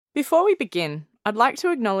Before we begin, I'd like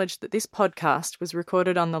to acknowledge that this podcast was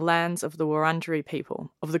recorded on the lands of the Wurundjeri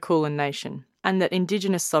people of the Kulin Nation and that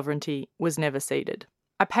Indigenous sovereignty was never ceded.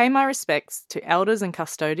 I pay my respects to elders and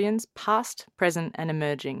custodians, past, present and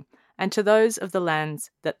emerging, and to those of the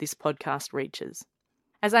lands that this podcast reaches.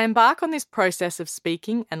 As I embark on this process of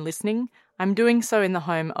speaking and listening, I'm doing so in the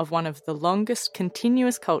home of one of the longest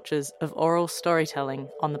continuous cultures of oral storytelling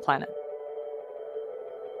on the planet.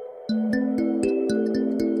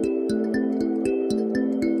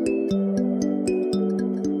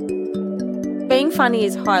 Being funny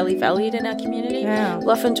is highly valued in our community. Yeah.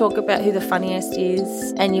 We'll often talk about who the funniest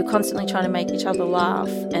is, and you're constantly trying to make each other laugh,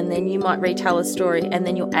 and then you might retell a story and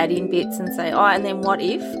then you'll add in bits and say, oh, and then what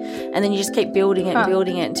if? And then you just keep building it and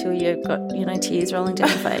building it until you've got, tears rolling down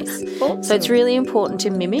your face. Awesome. So it's really important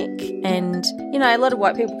to mimic, and, a lot of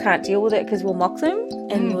white people can't deal with it because we'll mock them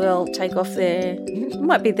and we'll take off it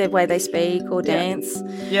might be the way they speak or dance.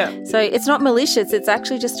 Yeah. So it's not malicious, it's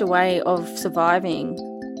actually just a way of surviving.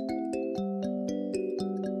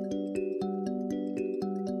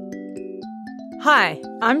 Hi,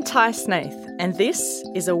 I'm Ty Snaith, and this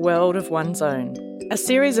is A World of One's Own, a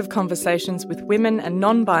series of conversations with women and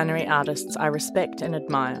non-binary artists I respect and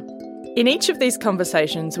admire. In each of these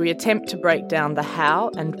conversations, we attempt to break down the how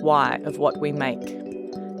and why of what we make.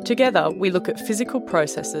 Together, we look at physical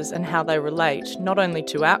processes and how they relate not only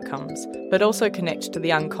to outcomes, but also connect to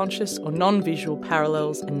the unconscious or non-visual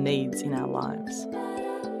parallels and needs in our lives.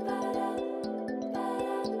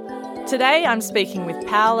 Today, I'm speaking with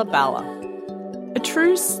Paola Balla. A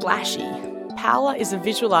true slashie, Paola is a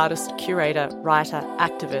visual artist, curator, writer,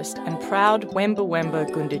 activist and proud Wemba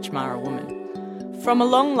Wemba Gunditjmara woman. From a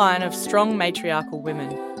long line of strong matriarchal women,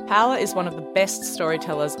 Paola is one of the best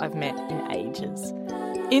storytellers I've met in ages.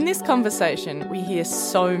 In this conversation, we hear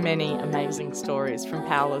so many amazing stories from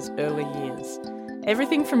Paola's early years.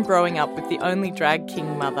 Everything from growing up with the only drag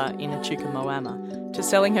king mother in Echuca Moama to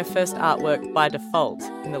selling her first artwork by default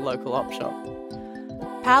in the local op shop.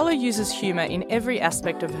 Paola uses humour in every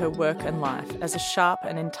aspect of her work and life as a sharp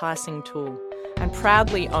and enticing tool, and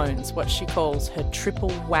proudly owns what she calls her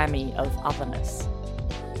triple whammy of otherness.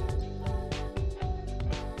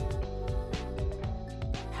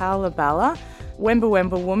 Paola Balla, Wemba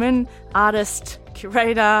Wemba woman, artist,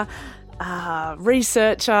 curator,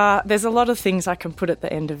 researcher. There's a lot of things I can put at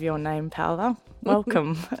the end of your name, Paola.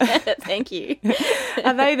 Welcome. Thank you.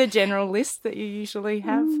 Are they the general list that you usually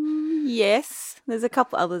have? Yes. There's a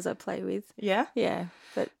couple others I play with. Yeah? Yeah.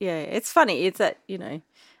 But, yeah, it's funny. It's that,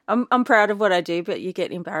 I'm proud of what I do, but you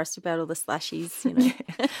get embarrassed about all the slashies, Yeah.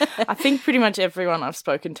 I think pretty much everyone I've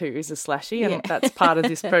spoken to is a slashie, and that's part of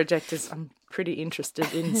this project is I'm pretty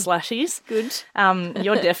interested in slashies. Good.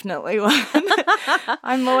 You're definitely one.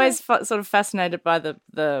 I'm always sort of fascinated by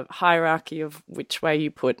the hierarchy of which way you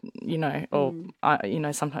put,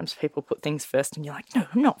 sometimes people put things first and you're like, no,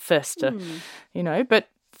 I'm not first, but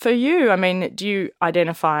for you, I mean, do you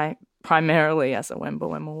identify primarily as a Wemba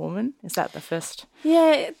Wemba woman? Is that the first?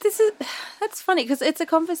 Yeah, that's funny because it's a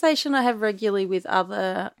conversation I have regularly with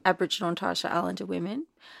other Aboriginal and Torres Strait Islander women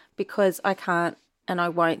because I can't and I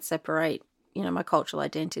won't separate, my cultural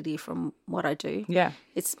identity from what I do. Yeah.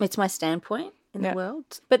 It's my standpoint in the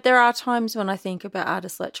world. But there are times when I think about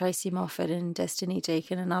artists like Tracy Moffat and Destiny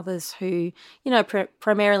Deacon and others who,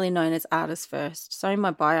 primarily known as artists first. So in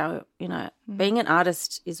my bio, being an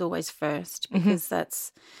artist is always first because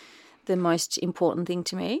that's the most important thing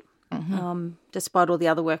to me, despite all the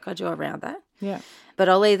other work I do around that. Yeah. But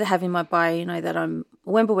I'll either have in my bio, that I'm a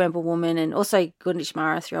Wemba Wemba woman and also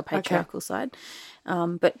Gunditjmara through our patriarchal side,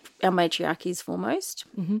 but our matriarchy is foremost.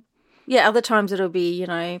 Mm-hmm. Yeah, other times it'll be,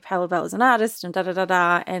 Paola Balla's an artist and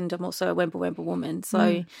da-da-da-da, and I'm also a Wemba Wemba woman.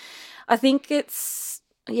 So I think I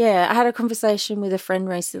had a conversation with a friend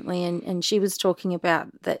recently and she was talking about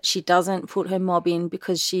that she doesn't put her mob in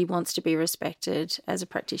because she wants to be respected as a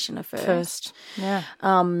practitioner first. Yeah.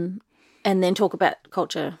 And then talk about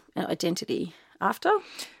culture and identity after.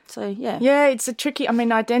 So, yeah. Yeah, it's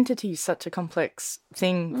identity is such a complex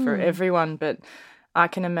thing for everyone, but I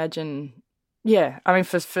can imagine... Yeah,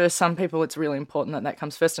 for some people it's really important that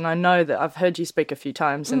comes first, and I know that I've heard you speak a few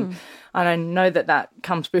times and I know that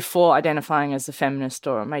comes before identifying as a feminist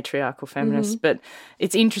or a matriarchal feminist, but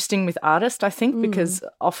it's interesting with artists, I think, because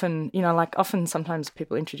often sometimes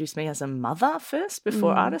people introduce me as a mother first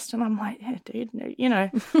before artist, and I'm like, yeah, dude,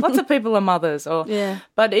 lots of people are mothers,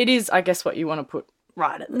 but it is, I guess, what you want to put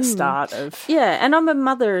right at the start of... Yeah, and I'm a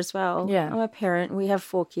mother as well. Yeah. I'm a parent. We have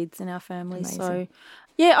 4 kids in our family, Amazing. so...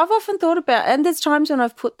 Yeah, I've often thought about, and there's times when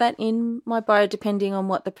I've put that in my bio depending on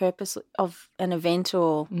what the purpose of an event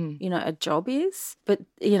or, a job is. But,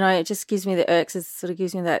 it just gives me the irks. It sort of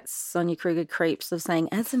gives me that Sonia Kruger creeps of saying,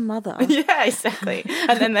 as a mother. Yeah, exactly.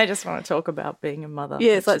 And then they just want to talk about being a mother.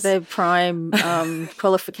 Yeah, it's like their prime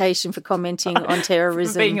qualification for commenting on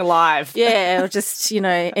terrorism. Being alive. Yeah, or just,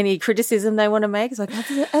 any criticism they want to make. It's like,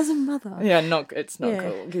 as a mother. Yeah, it's not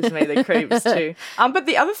cool. It gives me the creeps too. But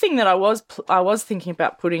the other thing that I was thinking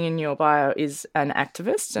about putting in your bio is an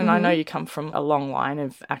activist. And I know you come from a long line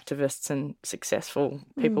of activists and successful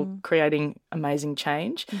people creating amazing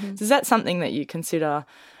change. Is that something that you consider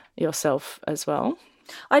yourself as well?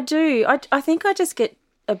 I do. I think I just get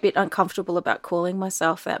a bit uncomfortable about calling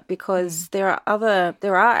myself that because there are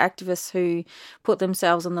activists who put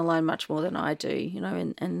themselves on the line much more than I do,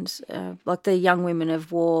 and like the young women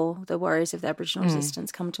of war, the warriors of the Aboriginal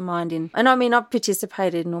resistance come to mind. And I mean, I've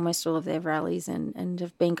participated in almost all of their rallies and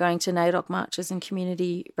have been going to NAIDOC marches and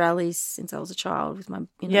community rallies since I was a child with my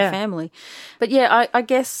family. But yeah, I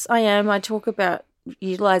guess I am. I talk about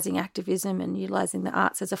utilising activism and utilising the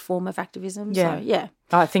arts as a form of activism. Yeah. So, yeah.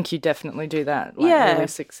 I think you definitely do that really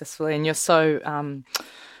successfully, and you're so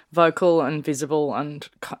vocal and visible, and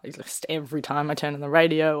just every time I turn on the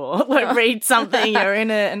radio or read something, you're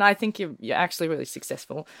in it, and I think you're actually really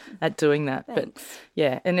successful at doing that. Thanks. But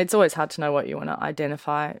yeah, and it's always hard to know what you want to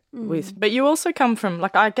identify with. But you also come from,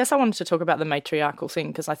 I guess I wanted to talk about the matriarchal thing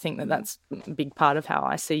because I think that that's a big part of how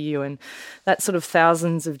I see you, and that sort of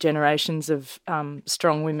thousands of generations of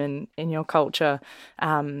strong women in your culture,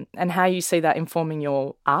 and how you see that informing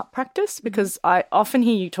your art practice, because I often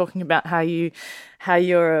hear you talking about how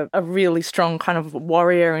you're a really strong kind of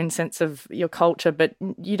warrior in sense of your culture, but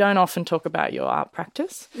you don't often talk about your art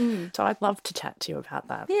practice. So I'd love to chat to you about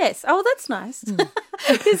that. Yes. Oh, that's nice.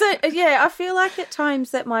 Because, I feel like at times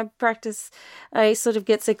that my practice sort of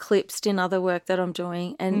gets eclipsed in other work that I'm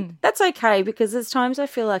doing, and that's okay because there's times I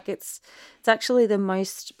feel like it's actually the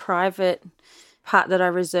most private part that I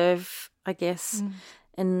reserve, I guess,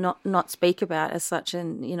 and not speak about as such.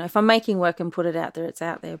 And, if I'm making work and put it out there, it's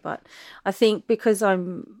out there. But I think because I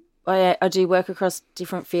do work across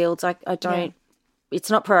different fields, I don't, it's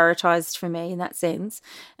not prioritised for me in that sense.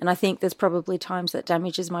 And I think there's probably times that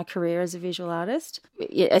damages my career as a visual artist.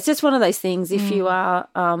 It's just one of those things. If you are...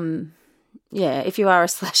 if you are a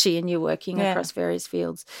slashy and you're working across various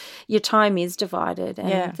fields, your time is divided.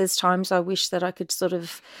 And there's times I wish that I could sort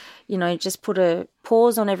of, just put a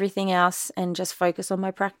pause on everything else and just focus on my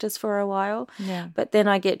practice for a while. Yeah. But then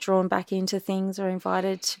I get drawn back into things or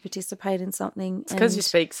invited to participate in something. It's because you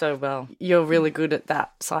speak so well. You're really good at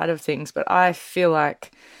that side of things. But I feel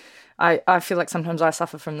like sometimes I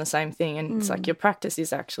suffer from the same thing. And it's like your practice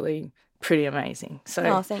is actually pretty amazing.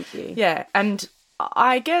 So, thank you. Yeah. And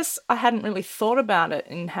I guess I hadn't really thought about it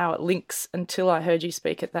and how it links until I heard you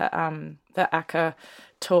speak at the ACCA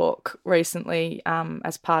talk recently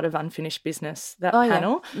as part of Unfinished Business, that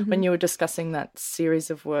panel, when you were discussing that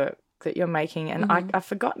series of work that you're making. And I've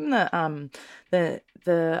forgotten the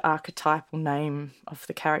archetypal name of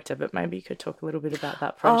the character, but maybe you could talk a little bit about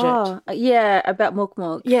that project. Oh, yeah, about Muk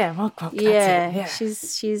Muk. Yeah, Muk Muk, that's it. Yeah.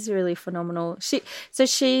 She's really phenomenal.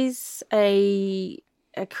 She's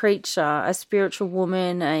a creature, a spiritual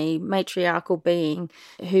woman, a matriarchal being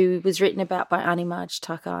who was written about by Annie Marge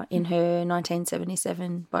Tucker in her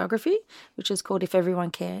 1977 biography, which is called If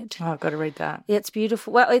Everyone Cared. Oh, I've got to read that. Yeah, it's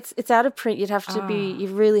beautiful. Well, it's out of print. You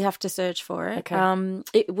really have to search for it. Okay.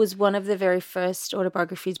 It was one of the very first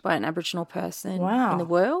autobiographies by an Aboriginal person in the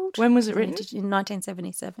world. When was it written? In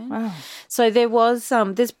 1977. Wow. So there was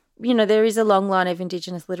there is a long line of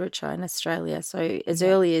Indigenous literature in Australia. So as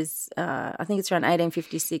early as, I think it's around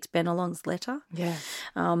 1856, Bennelong's Letter. Yeah.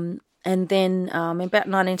 And then about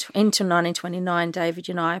into 1929, David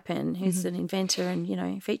Uniapan, who's an inventor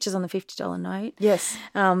and, features on the $50 note. Yes.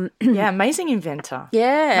 Amazing inventor.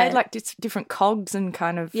 Yeah. Made like different cogs and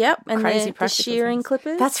kind of and crazy the shearing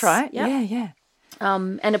clippers. That's right. Yep. Yeah.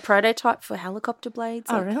 And a prototype for helicopter blades.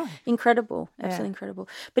 Oh, really? Incredible. Absolutely incredible.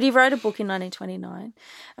 But he wrote a book in 1929.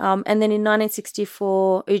 And then in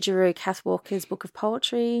 1964, Oodgeroo Kath Walker's Book of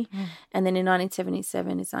Poetry. And then in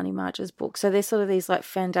 1977, it's Annie Marge's book. So there's sort of these like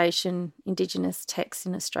foundation Indigenous texts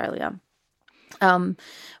in Australia.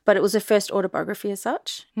 But it was her first autobiography as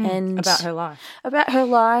such. And about her life. About her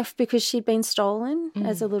life, because she'd been stolen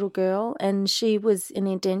as a little girl and she was an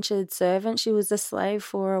indentured servant. She was a slave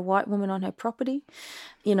for a white woman on her property,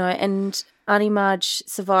 and Annie Marge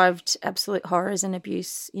survived absolute horrors and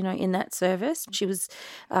abuse, in that service. She was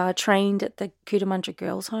trained at the Cootamundra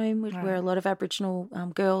Girls' Home, where a lot of Aboriginal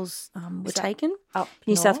girls were taken. Up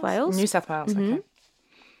New South Wales. New South Wales, okay.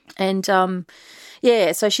 And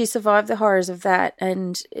so she survived the horrors of that,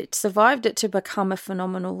 and it survived it to become a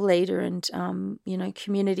phenomenal leader and,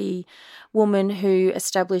 community woman who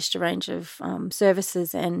established a range of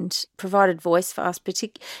services and provided voice for us.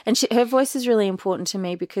 And her voice is really important to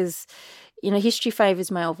me because, history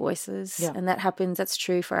favours male voices, and that's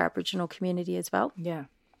true for our Aboriginal community as well. Yeah.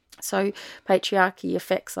 So patriarchy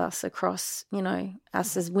affects us across,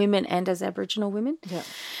 us as women and as Aboriginal women. Yeah.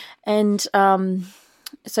 And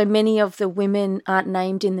so many of the women aren't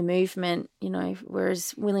named in the movement,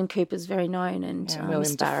 whereas William Cooper's very known and William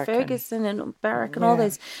Mr. Barrack Ferguson and Barrack and all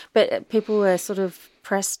those. But people were sort of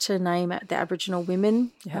pressed to name the Aboriginal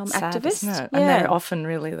women activists. Sad, isn't it? And they're often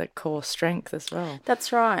really the core strength as well.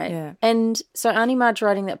 That's right. Yeah. And so Auntie Marge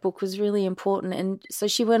writing that book was really important. And so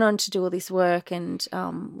she went on to do all this work and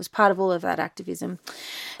was part of all of that activism,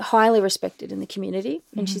 highly respected in the community,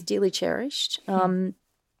 and she's dearly cherished.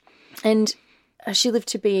 And she lived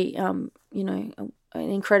to be, an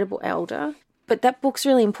incredible elder. But that book's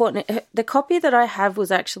really important. The copy that I have was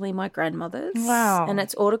actually my grandmother's. Wow. And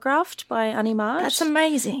it's autographed by Annie Marge. That's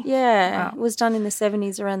amazing. Yeah. Wow. It was done in the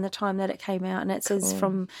 70s around the time that it came out. And it says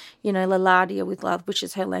from, Laladia with love, which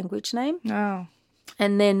is her language name. Oh.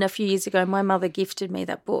 And then a few years ago, my mother gifted me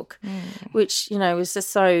that book, which, was just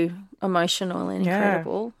so emotional and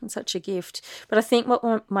incredible and such a gift. But I think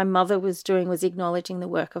what my mother was doing was acknowledging the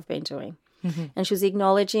work I've been doing. Mm-hmm. And she was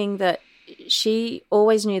acknowledging that she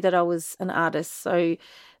always knew that I was an artist. So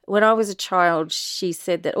when I was a child, she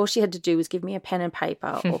said that all she had to do was give me a pen and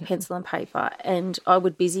paper or pencil and paper, and I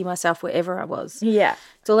would busy myself wherever I was. Yeah.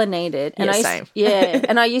 It's all I needed. And same.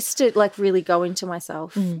 And I used to really go into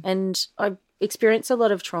myself. And I experienced a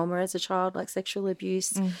lot of trauma as a child, like sexual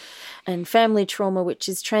abuse and family trauma, which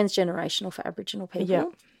is transgenerational for Aboriginal people. Yeah.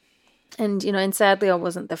 And, and sadly, I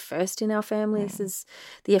wasn't the first in our family. This is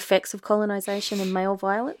the effects of colonisation and male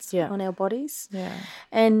violence on our bodies. Yeah.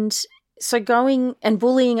 And so going and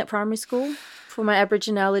bullying at primary school for my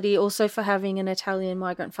Aboriginality, also for having an Italian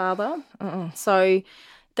migrant father. So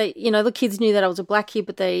they, the kids knew that I was a black kid,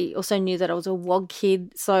 but they also knew that I was a WOG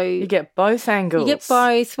kid. So you get both angles. You get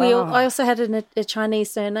both. I also had a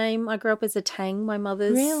Chinese surname. I grew up as a Tang. My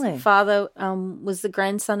mother's father was the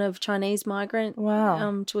grandson of Chinese migrant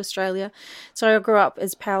to Australia. So I grew up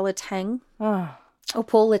as Paula Tang. Oh. Or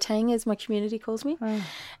Paula Tang, as my community calls me. Oh.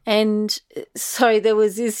 And so there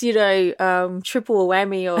was this, triple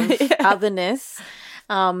whammy of otherness.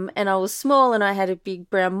 And I was small and I had a big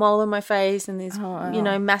brown mole on my face and this,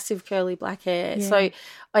 massive curly black hair. Yeah. So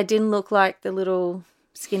I didn't look like the little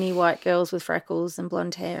skinny white girls with freckles and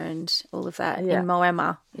blonde hair and all of that in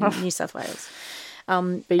Moama in New South Wales.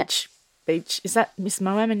 Beach. Is that Miss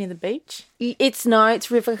Moama near the beach? It's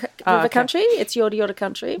river country. It's Yorta Yorta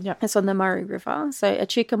country. Yep. It's on the Murray River. So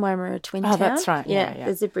Echuca and Moama are a twin town. Oh, that's right. Yeah.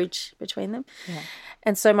 There's a bridge between them. Yeah.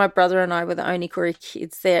 And so my brother and I were the only Koori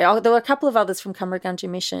kids there. There were a couple of others from Cumbragunja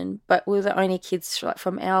Mission, but we were the only kids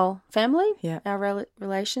from our family, our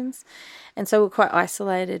relations. And so we were quite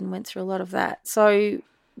isolated and went through a lot of that. So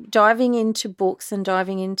diving into books and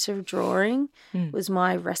diving into drawing was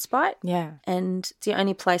my respite. Yeah. And it's the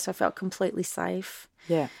only place I felt completely safe.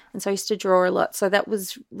 Yeah. And so I used to draw a lot. So that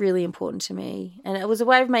was really important to me. And it was a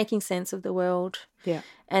way of making sense of the world. Yeah.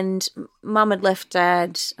 And Mum had left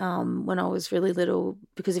Dad when I was really little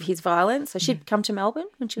because of his violence. So she'd come to Melbourne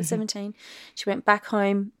when she was 17. She went back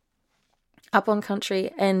home up on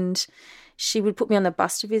country and she would put me on the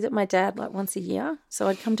bus to visit my dad once a year. So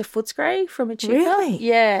I'd come to Footscray from Echuca. Really?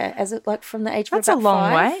 Yeah, from the age of That's about a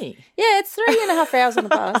long 5. way. Yeah, it's 3.5 hours on the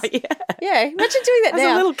bus. Yeah, imagine doing that as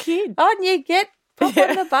now. a little kid. Oh, and you pop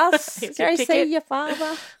on the bus, go see your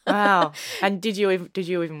father. Wow. And did you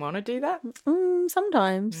even want to do that?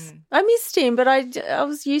 Sometimes. I missed him, but I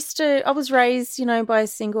was raised, by a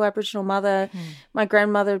single Aboriginal mother. My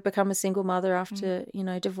grandmother had become a single mother after,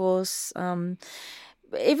 divorce.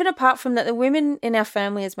 Even apart from that, the women in our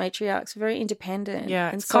family as matriarchs are very independent.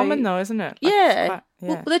 Yeah, it's common though, isn't it? Yeah.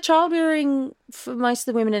 Well, the child rearing for most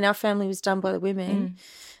of the women in our family was done by the women.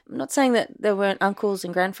 I'm not saying that there weren't uncles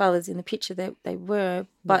and grandfathers in the picture, they were,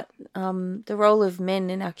 but the role of men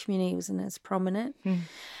in our community wasn't as prominent.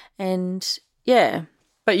 And, yeah.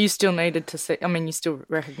 But you still needed to see, you still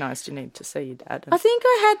recognised you needed to see your dad. I think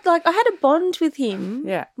I had a bond with him.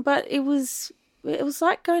 Yeah. But it was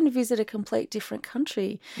like going to visit a complete different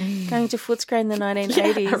country, going to Footscray in the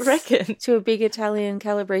 1980s. Yeah, I reckon. To a big Italian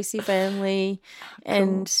Calabrese family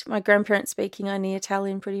and my grandparents speaking only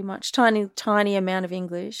Italian pretty much, tiny amount of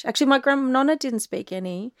English. Actually, my Nonna didn't speak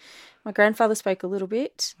any. My grandfather spoke a little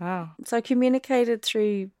bit. Wow. So I communicated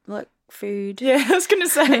through food. Yeah, I was going to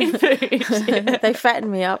say food. Yeah. They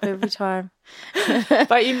fatten me up every time.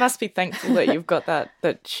 But you must be thankful that you've got that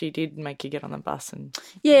she did make you get on the bus. And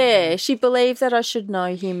yeah, she believed that I should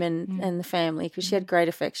know him and the family because she had great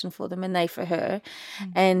affection for them and they for her.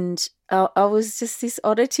 And I was just this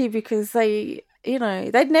oddity because they, you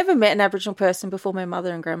know, they'd never met an Aboriginal person before my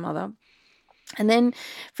mother and grandmother. And then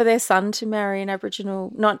for their son to marry an Aboriginal,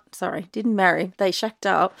 didn't marry, they shacked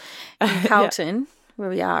up in Carlton, where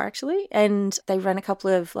we are actually, and they ran a couple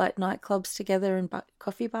of like nightclubs together and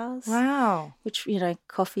coffee bars. Wow. Which, you know,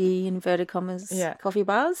 coffee, inverted commas, coffee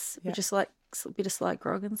bars, which is like a bit of slight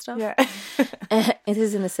grog and stuff. Yeah. It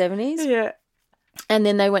is in the 70s. Yeah. And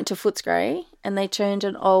then they went to Footscray and they turned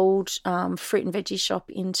an old fruit and veggie shop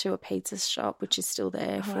into a pizza shop, which is still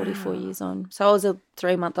there 44 years on. So I was a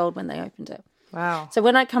 3-month-old when they opened it. Wow. So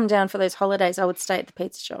when I come down for those holidays, I would stay at the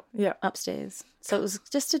pizza shop upstairs. So it was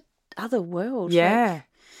just a other world. Yeah. Like.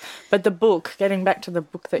 But the book, getting back to the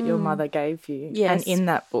book that your mother gave you, yes. and in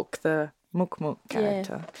that book, the Mook Mook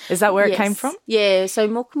character, is that where it came from? Yeah, so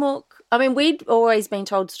Mook Mook, I mean, we'd always been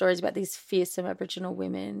told stories about these fearsome Aboriginal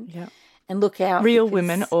women. Yeah. And look out. Real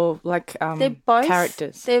women or like they're both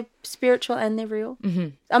characters? They're spiritual and they're real. Mm-hmm.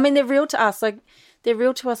 I mean, they're real to us. Like, they're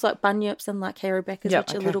real to us like bunyips and like hairy beckers,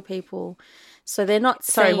 which are little people. So they're not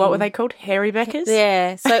Sorry, what were they called? Hairy beckers?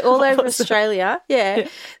 Yeah. So all over Australia,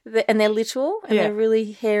 and they're little and they're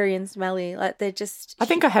really hairy and smelly. Like they're just... I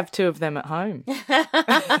think I have 2 of them at home. No,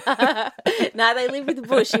 they live in the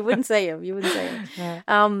bush. You wouldn't see them. Yeah.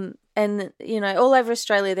 And, you know, all over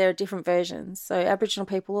Australia there are different versions. So Aboriginal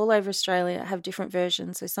people all over Australia have different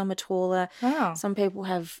versions. So some are taller. Wow. Some people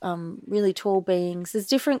have really tall beings. There's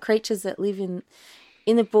different creatures that live in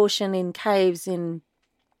the bush and in caves in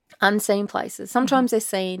unseen places. Sometimes they're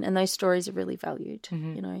seen and those stories are really valued,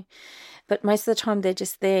 you know. But most of the time they're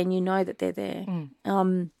just there and you know that they're there.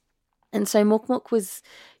 And so Mook Mook was,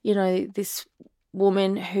 you know, this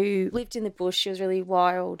woman who lived in the bush. She was really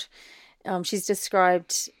wild. She's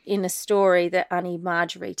described in a story that Auntie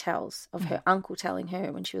Marjorie tells of her uncle telling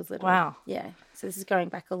her when she was little. Wow. Yeah. So this is going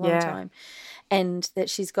back a long time. And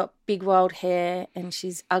that she's got big wild hair and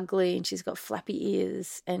she's ugly and she's got flappy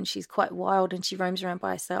ears and she's quite wild and she roams around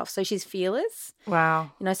by herself. So she's fearless.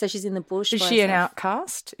 Wow. You know, so she's in the bush. Is she an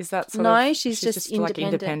outcast? Is that sort of... No, she's just independent.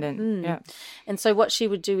 Like independent. Yeah. And so what she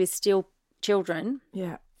would do is steal children.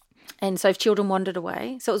 Yeah. And so if children wandered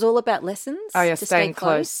away, so it was all about lessons. Oh, yeah, to staying stay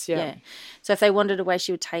close. Yeah. So if they wandered away,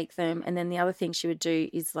 she would take them. And then the other thing she would do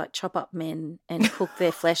is like chop up men and cook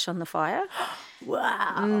their flesh on the fire.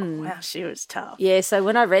 Wow. Wow, she was tough. Yeah, so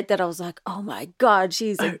when I read that, I was like, oh, my God,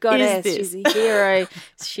 she's a goddess. She's a hero.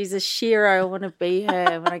 She's a shero. I want to be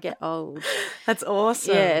her when I get old. That's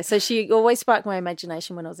awesome. Yeah, so she always sparked my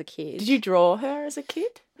imagination when I was a kid. Did you draw her as a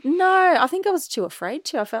kid? No, I think I was too afraid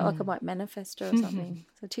to. I felt like I might manifest her or something.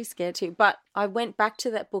 So too scared to. But I went back to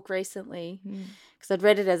that book recently because I'd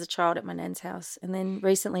read it as a child at my nan's house. And then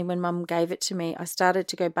recently when Mum gave it to me, I started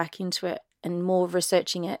to go back into it and more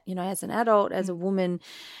researching it, you know, as an adult, as a woman,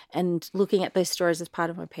 and looking at those stories as part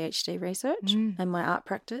of my PhD research and my art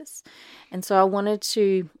practice. And so I wanted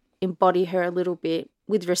to embody her a little bit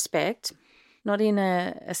with respect, not in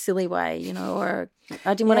a silly way, you know, or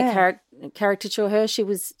I didn't want to caricature her.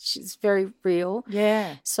 She's very real.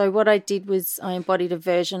 Yeah. So what I did was I embodied a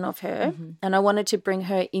version of her and I wanted to bring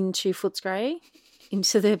her into Footscray,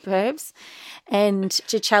 into the burbs, and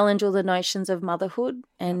to challenge all the notions of motherhood,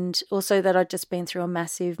 and also that I'd just been through a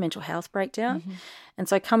massive mental health breakdown. And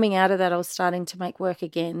so coming out of that, I was starting to make work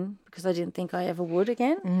again because I didn't think I ever would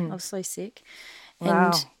again. I was so sick. Wow.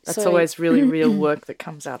 And that's always really real work that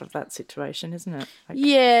comes out of that situation, isn't it? Like...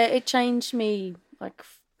 Yeah, it changed me, like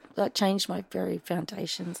changed my very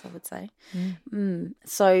foundations, I would say.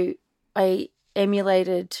 So I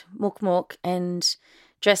emulated Mook Mook and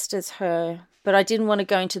dressed as her, but I didn't want to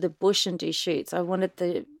go into the bush and do shoots. I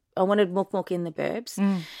wanted Mook Mook in the burbs.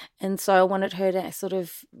 And so I wanted her to sort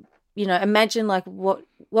of, you know, imagine like what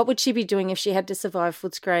would she be doing if she had to survive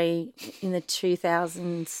Footscray in the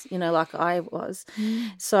 2000s, you know, like I was.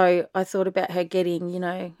 So I thought about her getting, you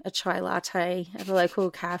know, a chai latte at a local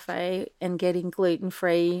cafe and getting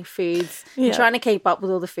gluten-free foods and trying to keep up with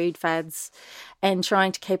all the food fads and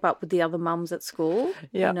trying to keep up with the other mums at school,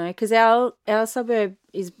 you know, because our suburb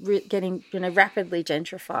is getting, you know, rapidly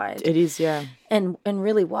gentrified. It is, yeah. And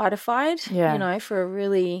really whiteified, you know, for a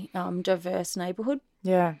really diverse neighbourhood.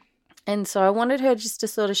 Yeah. And so I wanted her just to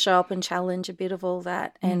sort of show up and challenge a bit of all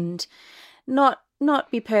that and not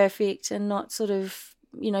be perfect and not sort of,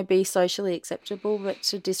 you know, be socially acceptable, but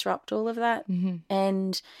to disrupt all of that.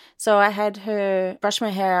 And so I had her brush my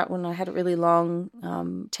hair out when I had it really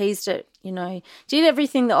long, teased it did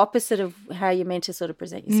everything the opposite of how you're meant to sort of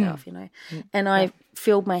present yourself, And I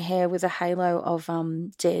filled my hair with a halo of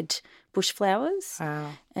dead bush flowers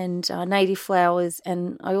and native flowers.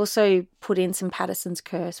 And I also put in some Patterson's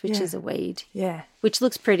curse, which is a weed. Yeah. Which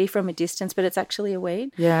looks pretty from a distance, but it's actually a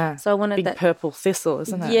weed. Yeah. So I wanted big that purple thistle,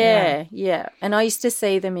 isn't it? Yeah. And I used to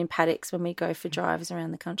see them in paddocks when we go for drives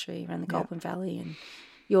around the country, around the Goulburn Valley and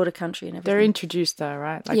Yorta country and everything. They're introduced though,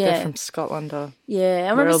 right? Like they're from Scotland or... Yeah,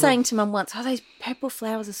 I remember saying to Mum once, those purple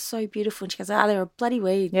flowers are so beautiful. And she goes, they're a bloody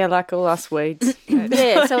weed. Yeah, like all us weeds.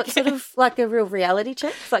 Yeah, so it's sort of like a real reality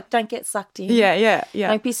check. It's like, don't get sucked in. Yeah.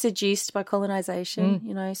 Don't be seduced by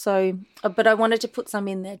colonisation, So, but I wanted to put some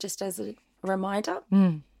in there just as a reminder.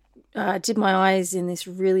 I did my eyes in this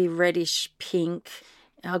really reddish pink.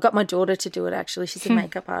 I got my daughter to do it, actually. She's a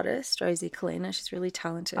makeup artist, Rosie Kalina. She's really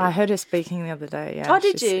talented. I heard her speaking the other day. Yeah. Oh,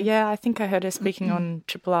 did you? Yeah, I think I heard her speaking on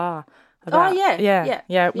Triple R. About,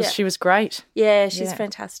 She was great. Yeah, she's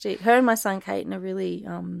fantastic. Her and my son, Caden, are really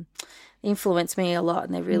influenced me a lot,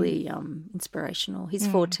 and they're really inspirational. He's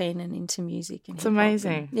 14 and into music. And it's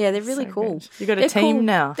amazing. Yeah, they're really cool. Good. You got a team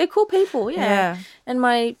now. They're cool people, yeah. And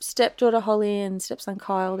my stepdaughter, Holly, and stepson,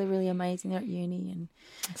 Kyle, they're really amazing. They're at uni and...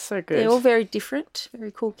 So good. They're all very different,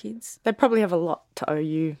 very cool kids. They probably have a lot to owe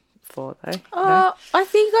you for, though. I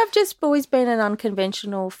think I've just always been an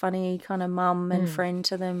unconventional, funny kind of mum and friend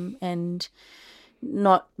to them, and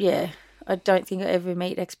I don't think I ever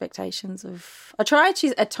meet expectations of... I try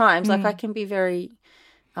to at times, like I can be very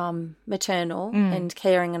maternal and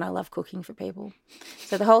caring, and I love cooking for people.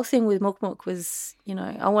 So the whole thing with Mook Mook was,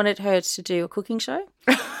 I wanted her to do a cooking show.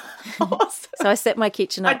 Awesome. So I set my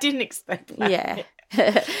kitchen up. I didn't expect that. Yeah.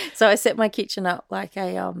 So I set my kitchen up like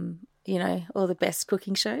a, all the best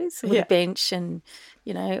cooking shows with a bench and,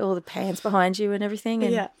 all the pans behind you and everything.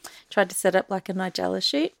 And tried to set up like a Nigella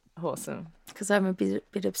shoot. Awesome. Because I'm a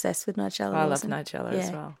bit obsessed with Nigella. I love Nigella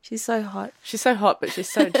as well. She's so hot. She's so hot, but she's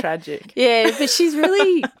so tragic. Yeah, but she's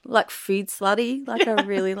really like food slutty. Like I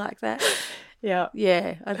really like that. Yeah.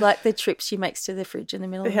 Yeah. I like the trips she makes to the fridge in the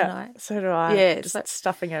middle of the night. So do I. Yeah. Just like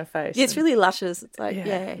stuffing her face. Yeah, it's really luscious. It's like,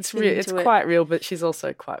 it's real. It's quite real, but she's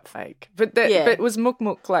also quite fake. But was Mook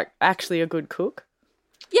Mook like actually a good cook?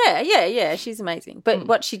 Yeah. She's amazing. But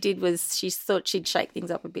what she did was she thought she'd shake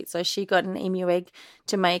things up a bit. So she got an emu egg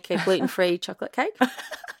to make a gluten-free chocolate cake.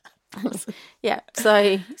 Yeah.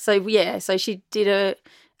 So she did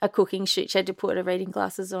a cooking shoot. She had to put her reading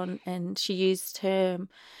glasses on, and she used her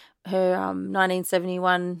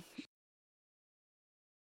 1971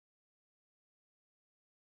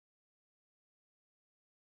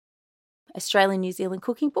 Australian-New Zealand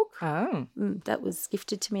cooking book. Oh. That was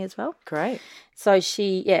gifted to me as well. Great. So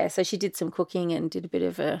she did some cooking and did a bit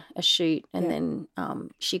of a shoot, and then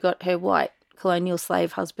she got her white colonial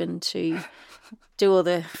slave husband to do all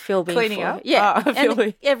the filming. Cleaning up? Yeah.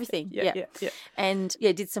 And everything. Yeah. And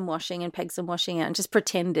did some washing and pegged some washing out and just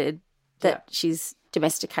pretended that she's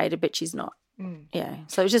domesticated, but she's not. Yeah.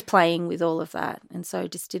 So it was just playing with all of that. And so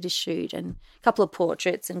just did a shoot and a couple of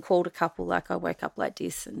portraits and called a couple like I woke up like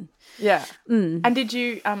this. And yeah. And did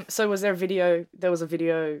you, so was there a video,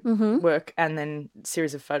 work and then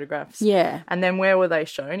series of photographs? Yeah. And then where were they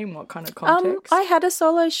shown, in what kind of context? I had a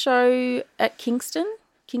solo show at Kingston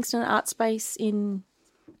Art Space in,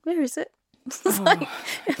 where is it?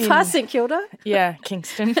 Past St Kilda. Yeah,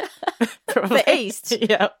 Kingston. The east.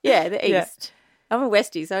 Yeah. Yeah, the east. I'm a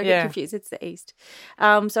Westie, so I get confused. It's the east.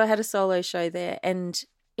 So I had a solo show there, and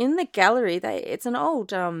in the gallery, it's an old,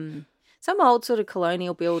 some old sort of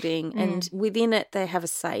colonial building, and within it they have a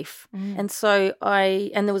safe. And so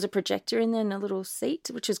there was a projector in there and a little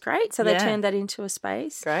seat, which was great. So they turned that into a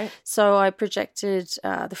space. Great. So I projected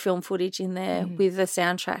the film footage in there with the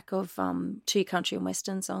soundtrack of 2 country and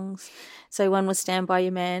western songs. So one was "Stand By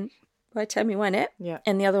Your Man" by Tammy Wynette,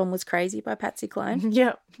 and the other one was "Crazy" by Patsy Cline.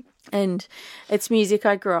 Yeah. And it's music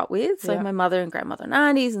I grew up with. So my mother and grandmother and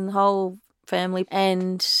aunties and the whole family.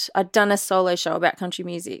 And I'd done a solo show about country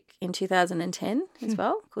music in 2010 as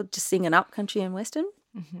well, called Just Singing Up Country and Western.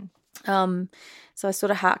 So I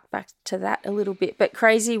sort of harked back to that a little bit. But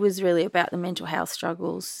Crazy was really about the mental health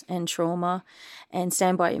struggles and trauma, and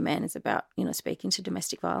Stand By Your Man is about, speaking to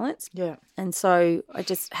domestic violence. Yeah. And so I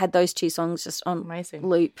just had those 2 songs just on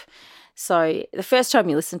loop. So the first time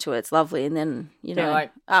you listen to it, it's lovely, and then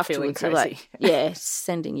afterwards, you're like,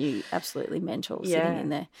 sending you absolutely mental sitting in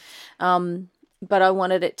there. But I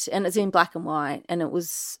wanted it, and it's in black and white, and it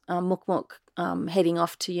was Mook Mook heading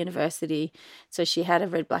off to university. So she had a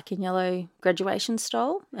red, black, and yellow graduation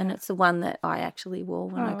stole, and it's the one that I actually wore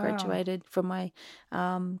when I graduated from my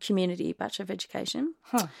community Bachelor of Education.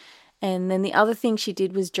 And then the other thing she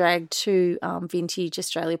did was drag 2 vintage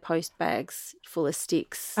Australia Post bags full of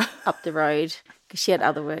sticks up the road because she had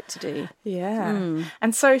other work to do. Yeah.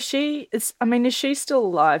 And so is she still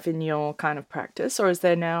alive in your kind of practice, or is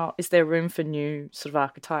there room for new sort of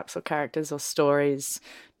archetypes or characters or stories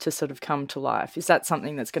to sort of come to life? Is that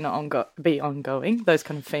something that's going to be ongoing, those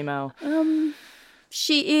kind of female...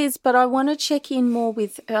 She is, but I want to check in more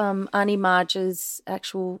with Auntie Marge's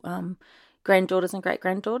actual granddaughters and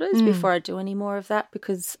great-granddaughters before I do any more of that,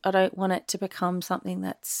 because I don't want it to become something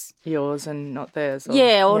that's... yours and not theirs.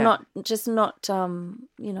 Not, I'm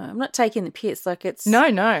not taking the piss. Like it's...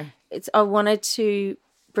 No. I wanted to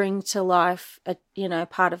bring to life,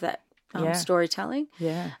 part of that storytelling.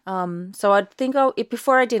 Yeah. So I'd think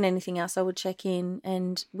before I did anything else, I would check in,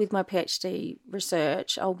 and with my PhD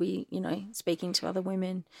research, I'll be, speaking to other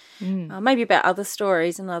women, maybe about other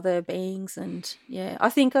stories and other beings, and I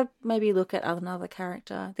think I'd maybe look at another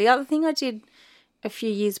character. The other thing I did a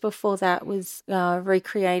few years before that was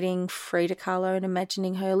recreating Frida Kahlo and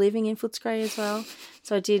imagining her living in Footscray as well.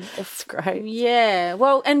 So I did. That's great. Yeah.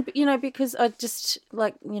 Well, and, because I just,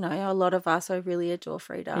 a lot of us, I really adore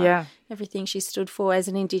Frida. Yeah. Everything she stood for as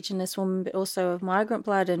an Indigenous woman, but also of migrant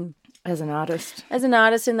blood, and as an artist,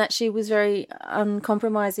 and that she was very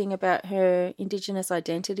uncompromising about her Indigenous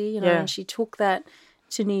identity, and she took that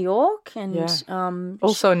to New York, and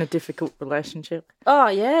also in a difficult relationship. Oh,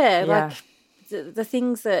 yeah. Like the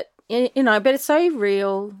things that, but it's so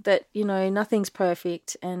real that, nothing's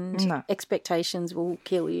perfect, and expectations will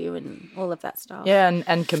kill you and all of that stuff. Yeah,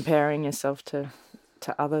 and comparing yourself to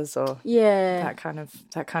others, or that kind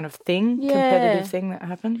of thing, competitive thing that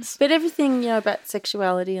happens. But everything, about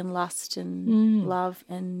sexuality and lust and love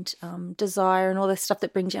and desire and all the stuff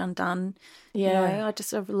that brings you undone. Yeah. I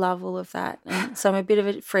just love all of that. And so I'm a bit of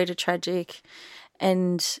a Frida tragic,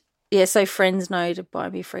 and... yeah, so friends know to buy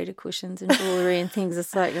me Frida cushions and jewellery and things.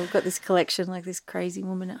 It's like I've got this collection, like this crazy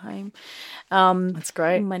woman at home. That's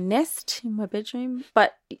great. In my nest, in my bedroom.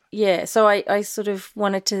 But, so I sort of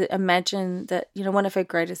wanted to imagine that, one of her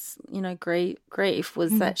greatest, grief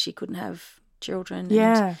was that she couldn't have children.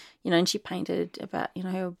 Yeah. And, and she painted about,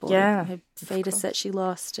 her boy, her fetus that she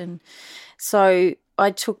lost. And so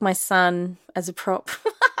I took my son as a prop.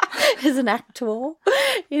 As an actor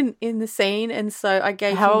in the scene, and so I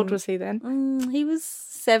gave How old was he then? He was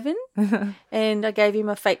 7, and I gave him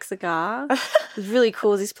a fake cigar. It was really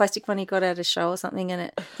cool. This plastic one he got at a show or something,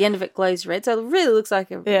 and the end of it glows red, so it really looks like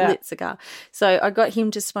a lit cigar. So I got him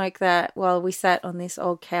to smoke that while we sat on this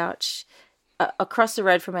old couch across the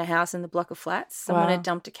road from our house in the block of flats. Someone had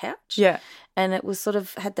dumped a couch. Yeah. And it was sort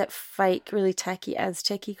of had that fake, really tacky,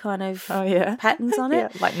 Aztec-y kind of patterns on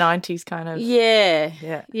it. Like 90s kind of.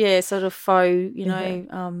 Yeah. Sort of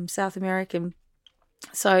faux, South American.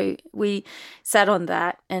 So we sat on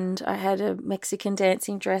that, and I had a Mexican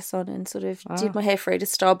dancing dress on and sort of did my hair Frida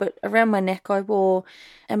style, but around my neck I wore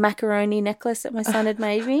a macaroni necklace that my son had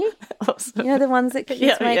made me. Awesome. The ones that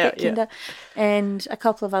kids make at Kinder. And a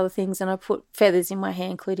couple of other things, and I put feathers in my hair,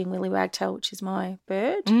 including Willy Wagtail, which is my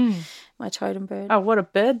bird, my totem bird. Oh, what a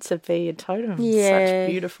bird to be a totem. Such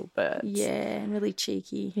beautiful birds. Yeah, and really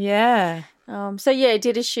cheeky. Yeah. I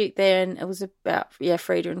did a shoot there, and it was about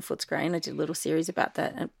Frida and Footscray, and I did a little series about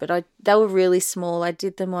that. But they were really small. I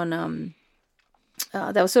did them on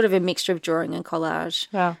they were sort of a mixture of drawing and collage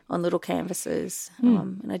on little canvases,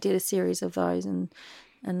 and I did a series of those, and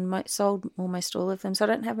sold almost all of them. So I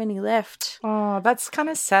don't have any left. Oh, that's kind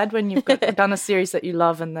of sad when you've done a series that you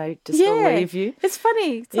love and they just all leave you. It's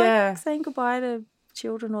funny. It's like saying goodbye to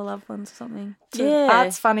children or loved ones or something.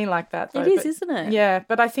 Art's funny like that, though. It is, isn't it? Yeah,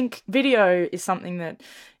 but I think video is something that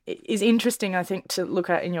is interesting, I think, to look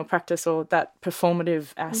at in your practice, or that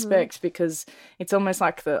performative aspect, because it's almost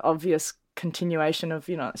like the obvious continuation of,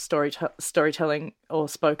 storytelling or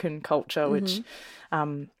spoken culture, which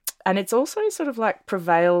and it's also sort of like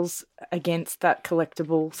prevails against that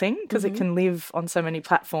collectible thing, because it can live on so many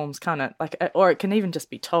platforms, can't it? Or it can even just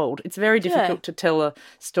be told. It's very difficult to tell a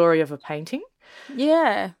story of a painting.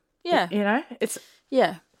 Yeah. It's...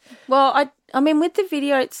 Yeah. Well, I mean, with the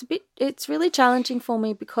video, it's really challenging for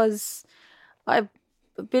me because I'm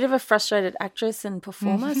a bit of a frustrated actress and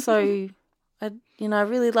performer, so I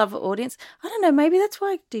really love an audience. I don't know, maybe that's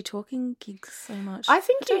why I do talking gigs so much. I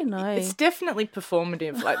don't know. It's definitely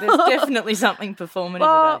performative. Like, there's definitely something performative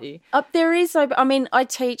about you. There is. I mean, I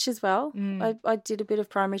teach as well. I did a bit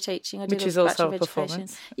of primary teaching. Which is also a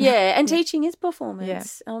performance. Yeah, and teaching is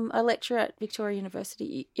performance. Yeah. I lecture at Victoria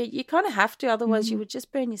University. You kind of have to, otherwise you would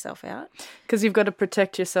just burn yourself out. Because you've got to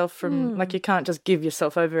protect yourself from, you can't just give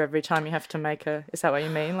yourself over every time you have to make is that what you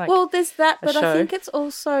mean? Like, well, there's that, but I think it's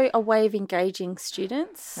also a way of engaging encouraging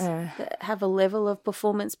students that have a level of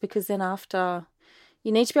performance, because then after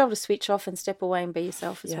you need to be able to switch off and step away and be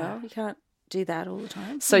yourself as well. You can't do that all the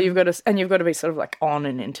time. So you've got to be sort of like on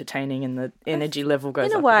and entertaining, and the energy level goes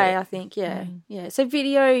up. In a way, I think, yeah. So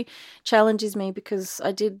video challenges me because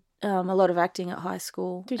I did a lot of acting at high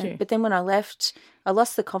school. Did you? But then when I left, I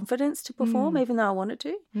lost the confidence to perform, even though I wanted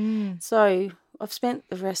to. So I've spent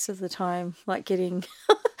the rest of the time like getting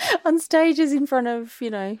on stages in front of,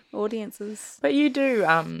 audiences. But you do,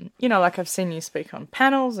 like I've seen you speak on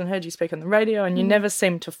panels and heard you speak on the radio, and you never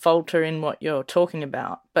seem to falter in what you're talking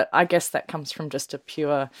about. But I guess that comes from just a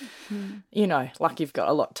pure, like you've got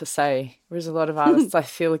a lot to say. Whereas a lot of artists, I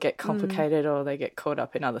feel, get complicated or they get caught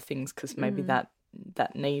up in other things because maybe that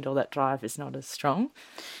need or that drive is not as strong.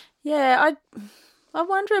 Yeah, I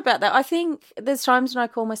wonder about that. I think there's times when I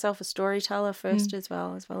call myself a storyteller first as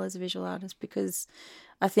well as a visual artist, because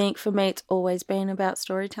I think for me it's always been about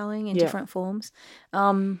storytelling in different forms.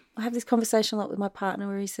 I have this conversation a lot with my partner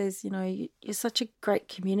where he says, you're such a great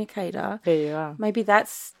communicator. There you are. Maybe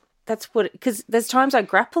that's what, because there's times I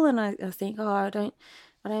grapple and I think, I don't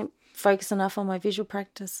focus enough on my visual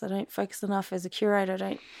practice. I don't focus enough as a curator.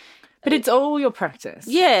 But it's all your practice.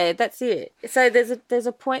 Yeah, that's it. So there's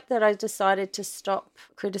a point that I decided to stop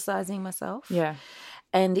criticising myself. Yeah.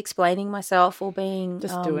 And explaining myself, or being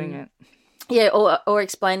just doing it. Yeah, or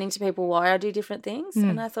explaining to people why I do different things.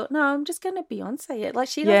 And I thought, no, I'm just going to Beyonce it. Like,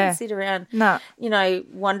 she doesn't sit around,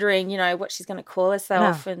 wondering, what she's going to call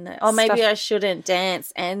herself. And, maybe I shouldn't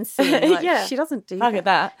dance and sing. Like, she doesn't do that. I get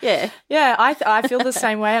that. Yeah. Yeah, I feel the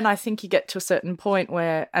same way. And I think you get to a certain point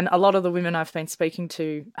where, and a lot of the women I've been speaking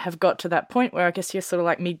to have got to that point where I guess you're sort of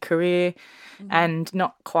like mid-career and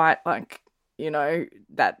not quite like,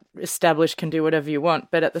 that established can do whatever you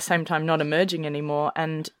want, but at the same time not emerging anymore.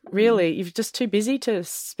 And really, you're just too busy to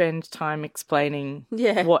spend time explaining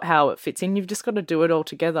how it fits in. You've just got to do it all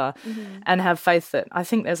together and have faith that, I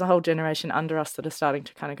think there's a whole generation under us that are starting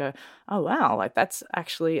to kind of go, oh, wow, like that's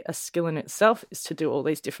actually a skill in itself, is to do all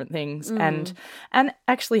these different things and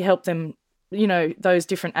actually help them, those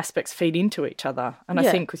different aspects feed into each other. And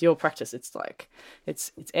I think with your practice, it's like,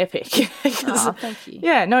 it's epic. Thank you.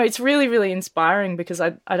 Yeah, no, it's really, really inspiring, because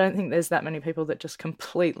I don't think there's that many people that just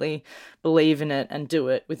completely believe in it and do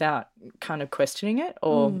it without kind of questioning it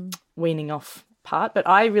or weaning off part. But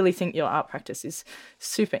I really think your art practice is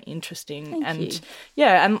super interesting. Thank you.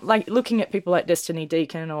 Yeah, and like looking at people like Destiny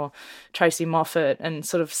Deacon or Tracy Moffat and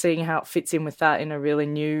sort of seeing how it fits in with that in a really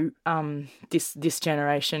new this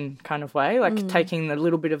generation kind of way, like taking a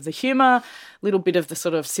little bit of the humour, little bit of the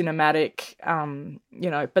sort of cinematic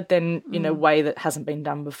but then in a way that hasn't been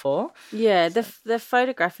done before. Yeah, the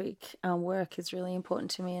photographic work is really important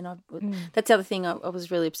to me, and that's the other thing. I was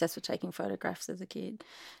really obsessed with taking photographs as a kid.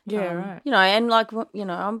 Yeah, right. And like,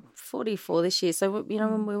 I'm 44 this year, so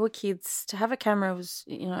when we were kids, to have a camera was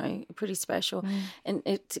pretty special, and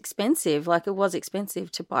it's expensive. Like, it was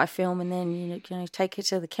expensive to buy film and then take it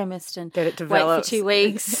to the chemist and get it developed. Wait for 2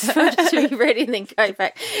 weeks to be ready and then go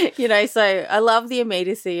back. So I love the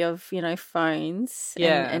immediacy of phones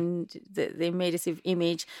and the immediacy of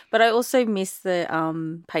image, but I also miss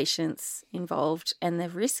the patience involved and the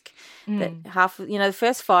risk that half the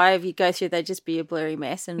first 5 you go through, they just be a blurry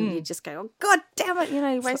mess, and you just go, oh God damn it,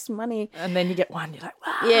 you waste money. And then you get one, you're like,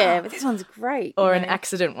 wow. Yeah, but this one's great. Or an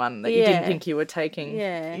accident one that you didn't think you were taking.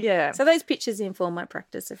 Yeah. Yeah. So those pictures inform my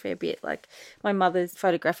practice a fair bit. Like my mother's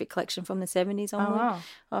photographic collection from the 70s onward. Oh, wow.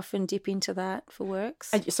 I often dip into that for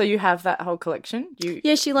works. So you have that whole collection?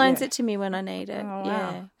 She loans it to me when I need it. Oh, wow.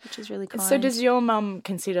 Yeah, which is really kind. So does your mum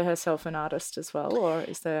consider herself an artist as well, or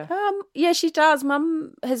is there... Yeah, she does.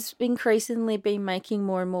 Mum has increasingly been making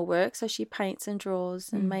more and more work. So she paints and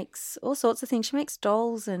draws and makes all sorts of things. She makes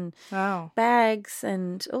dolls and bags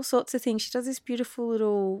and all sorts of things. She does this beautiful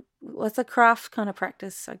little, it's a craft kind of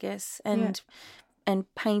practice, I guess, and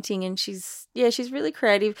painting. And she's really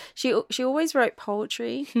creative. She always wrote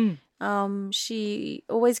poetry. She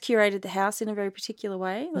always curated the house in a very particular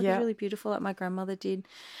way. It was really beautiful, like my grandmother did.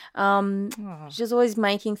 She was always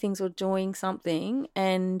making things or doing something.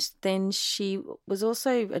 And then she was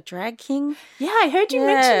also a drag king. Yeah, I heard you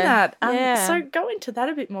mention that. So go into that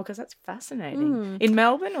a bit more, because that's fascinating. In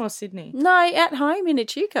Melbourne or Sydney? No, at home in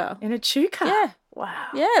Echuca. In Echuca? Yeah. Wow.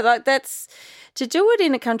 Yeah, like that's, to do it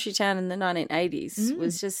in a country town in the 1980s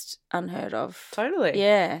was just unheard of. Totally.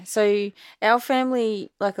 Yeah. So our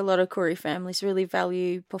family, like a lot of Koori families, really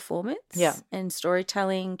value performance and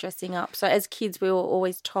storytelling, dressing up. So as kids, we were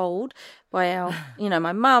always told by our,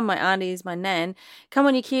 my mum, my aunties, my nan. Come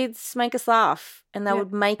on, you kids, make us laugh. And they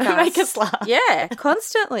would make us. Make us laugh. Yeah,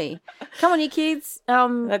 constantly. Come on, you kids.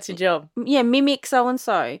 That's your job. Yeah, mimic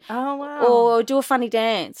so-and-so. Oh, wow. Or do a funny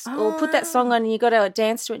dance. Or put that song on and you got to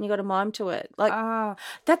dance to it and you got to mime to it.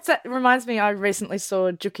 That reminds me, I recently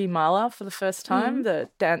saw Juki Mala for the first time, the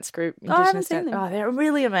dance group. Indigenous seen them. Oh, they're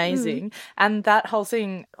really amazing. And that whole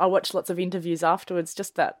thing, I watched lots of interviews afterwards,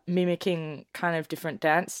 just that mimicking kind of different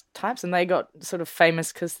dance types. And they got sort of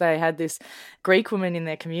famous because they had this Greek woman in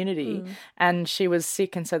their community and she was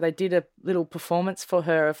sick, and so they did a little performance for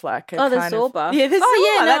her of like a the kind Zorba. of... Yeah, the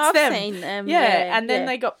Zorba, that's I've them. seen them. Yeah, and then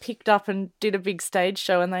they got picked up and did a big stage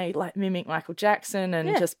show and they like mimicked Michael Jackson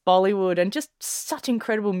and just Bollywood and just such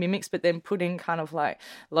incredible mimics, but then put in kind of like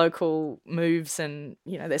local moves and,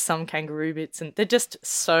 there's some kangaroo bits and they're just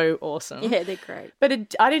so awesome. Yeah, they're great.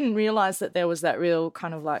 But I didn't realise that there was that real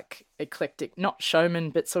kind of like eclectic, not showman,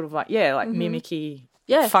 but sort of like, mimicky...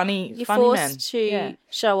 Yeah, funny you're funny forced man. to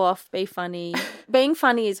show off, be funny. Being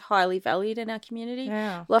funny is highly valued in our community.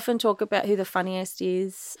 Yeah. We'll often talk about who the funniest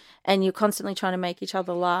is, and you're constantly trying to make each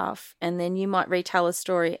other laugh. And then you might retell a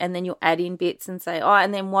story, and then you'll add in bits and say, "Oh,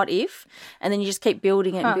 and then what if?" And then you just keep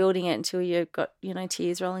building it and building it until you've got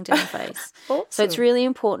tears rolling down your face. Awesome. So it's really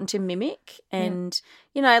important to mimic, and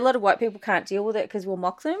a lot of white people can't deal with it because we'll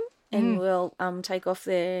mock them. And we'll take off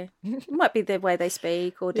it might be their way they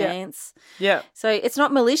speak or dance. Yeah. So it's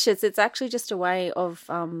not malicious. It's actually just a way of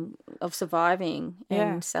surviving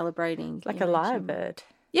and celebrating. Like a lyrebird.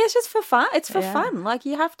 Yeah, it's just for fun. It's for fun. Like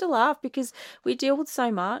you have to laugh because we deal with so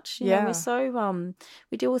much. You know, we're so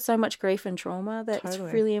we deal with so much grief and trauma that it's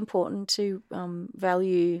really important to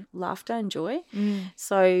value laughter and joy.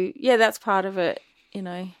 So that's part of it.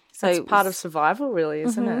 So it's part of survival, really,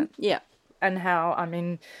 isn't it? Yeah. And how, I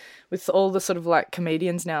mean, with all the sort of like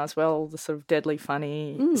comedians now as well, the sort of deadly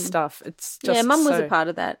funny stuff, it's just Mum was a part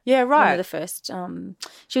of that. Yeah, right. One of the first,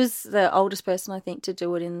 she was the oldest person, I think, to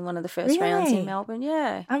do it in one of the first rounds in Melbourne.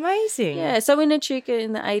 Yeah. Amazing. Yeah, so in Echuca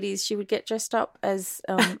in the 80s, she would get dressed up as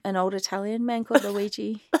an old Italian man called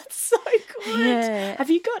Luigi. That's so good. Yeah. Have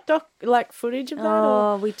you got footage of that?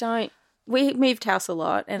 Oh, we don't. We moved house a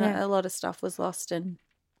lot and a lot of stuff was lost, and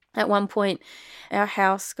at one point, our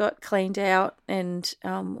house got cleaned out and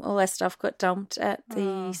all our stuff got dumped at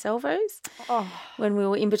the Salvos when we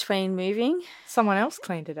were in between moving. Someone else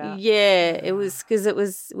cleaned it out. Yeah, it was because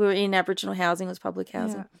we were in Aboriginal housing, it was public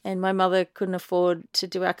housing. And my mother couldn't afford to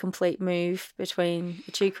do our complete move between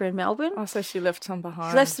Echuca and Melbourne. Oh, so she left some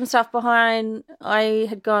behind. She left some stuff behind. I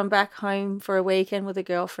had gone back home for a weekend with a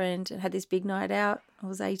girlfriend and had this big night out. I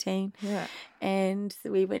was 18. Yeah. And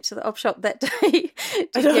we went to the op shop that day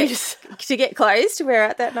to get clothes to wear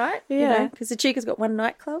out that night. Yeah. Because the Echuca's got one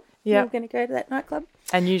nightclub. Yeah. We're going to go to that nightclub.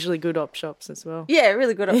 And usually good op shops as well. Yeah,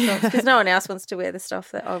 really good op shops because no one else wants to wear the stuff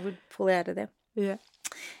that I would pull out of them. Yeah.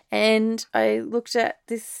 And I looked at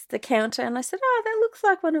the counter and I said, "Oh, that looks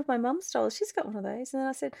like one of my mum's dolls. She's got one of those." And then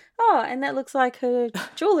I said, "Oh, and that looks like her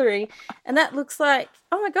jewellery. And that looks like,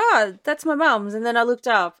 oh my God, that's my mum's." And then I looked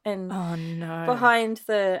up and behind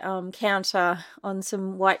the counter on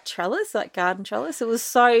some white trellis, like garden trellis, it was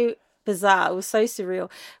so bizarre. It was so surreal.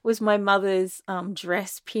 It was my mother's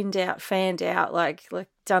dress pinned out, fanned out, like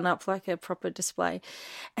done up like a proper display.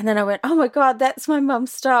 And then I went, "Oh my God, that's my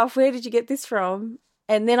mum's stuff. Where did you get this from?"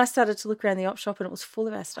 And then I started to look around the op shop and it was full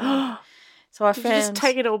of our stuff. So I Did you just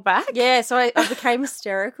take it all back? Yeah, so I became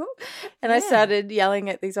hysterical and I started yelling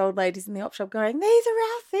at these old ladies in the op shop going, "These are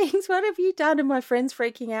our things. What have you done?" And my friends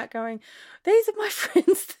freaking out going, "These are my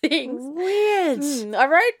friends' things." Weird.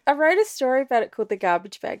 I wrote a story about it called The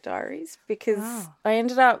Garbage Bag Diaries because I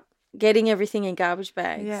ended up getting everything in garbage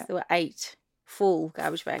bags. Yeah. There were 8 full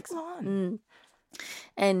garbage bags.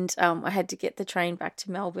 And I had to get the train back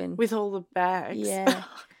to Melbourne. With all the bags. Yeah.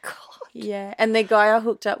 Oh, God. Yeah. And the guy I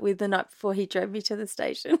hooked up with the night before he drove me to the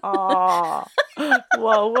station. Oh,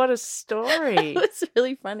 whoa, what a story. It was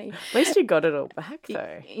really funny. At least you got it all back,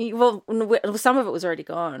 though. Well, some of it was already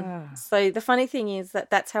gone. So the funny thing is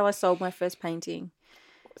that's how I sold my first painting.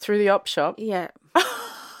 Through the op shop? Yeah.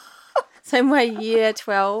 So my year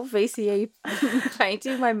 12 VCE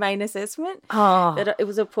painting, my main assessment, it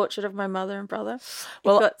was a portrait of my mother and brother. It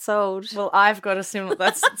got sold. Well, I've got a similar,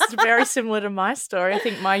 it's very similar to my story. I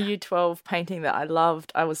think my year 12 painting that I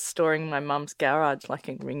loved, I was storing in my mum's garage, like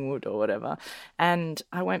in Ringwood or whatever. And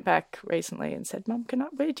I went back recently and said, "Mum,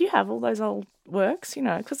 where do you have all those old works?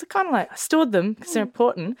 Because I stored them because they're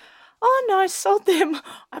important." "Oh, no, I sold them.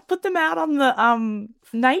 I put them out on the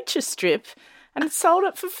nature strip and sold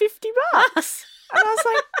it for $50. And I was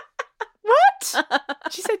like, "What?"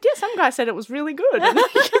 She said, "Yeah, some guy said it was really good."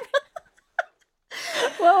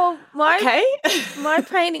 Well, Okay. my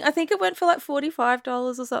painting, I think it went for like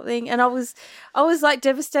 $45 or something, and I was like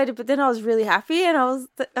devastated, but then I was really happy, and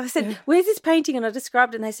I said, "Where's this painting?" And I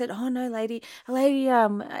described it, and they said, "Oh no, a lady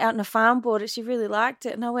out in a farm bought it. She really liked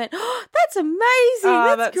it." And I went, "Oh, that's amazing!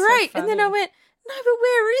 That's great!" So and then I went, "No, but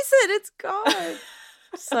where is it? It's gone."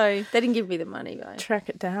 So they didn't give me the money though. Track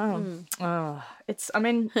it down. Oh,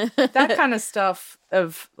 that kind of stuff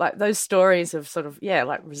of like those stories of sort of,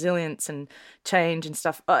 like resilience and change and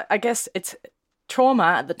stuff. I guess it's trauma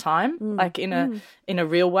at the time, like in a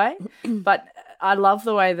real way. But I love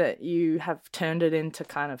the way that you have turned it into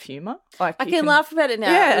kind of humor. Like I can laugh about it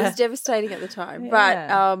now. Yeah. It was devastating at the time.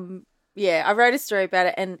 But I wrote a story about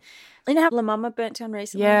it, and you know how La Mama burnt down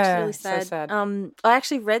recently? Yeah, which is really sad. so sad. I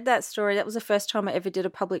actually read that story. That was the first time I ever did a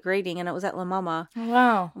public reading, and it was at La Mama. Oh,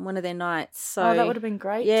 wow. On one of their nights. So that would have been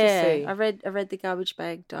great to see. I read the Garbage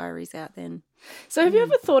Bag Diaries out then. So have you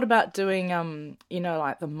ever thought about doing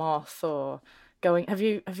like The Moth or going have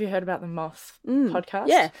you heard about the Moth podcast?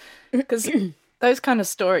 Yeah. Because those kind of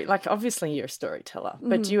story, like obviously you're a storyteller,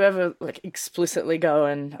 but do you ever like explicitly go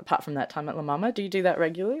and apart from that time at La Mama, do you do that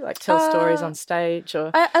regularly? Like tell stories on stage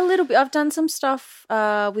or a little bit. I've done some stuff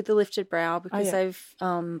with The Lifted Brow because they've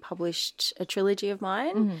published a trilogy of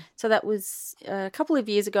mine. So that was a couple of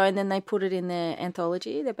years ago, and then they put it in their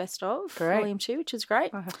anthology, their best of volume 2, which is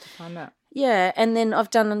great. I have to find that. Yeah, and then I've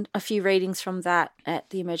done a few readings from that at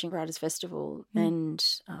the Emerging Writers Festival and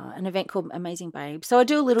an event called Amazing Babe. So I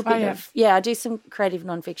do a little bit I do some creative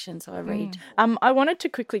nonfiction, so I read. I wanted to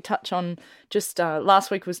quickly touch on just last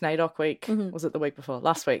week was NAIDOC week. Was it the week before?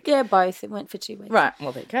 Last week? Yeah, both. It went for 2 weeks. Right,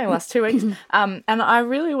 well, there you go, last 2 weeks. And I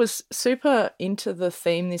really was super into the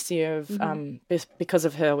theme this year of Because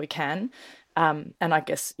of Her We Can. And I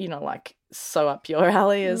guess, like, so up your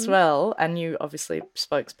alley as well. And you obviously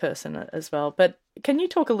spokesperson as well. But can you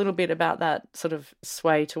talk a little bit about that sort of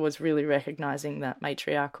sway towards really recognising that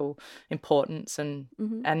matriarchal importance and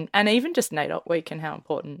even just NAIDOC week and how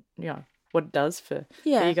important, what it does for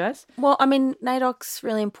you guys? Well, I mean, NAIDOC's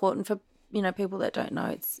really important for, people that don't know.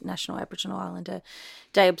 It's National Aboriginal Islander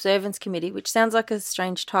Day Observance Committee, which sounds like a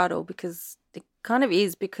strange title because it kind of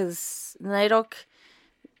is, because NAIDOC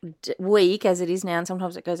week as it is now, and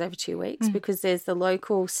sometimes it goes over 2 weeks because there's the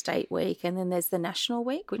local state week and then there's the national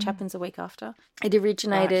week, which happens a week after. It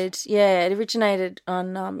originated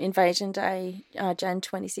on Invasion Day, Jan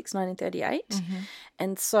 26, 1938.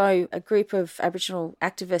 And so a group of Aboriginal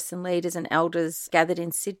activists and leaders and elders gathered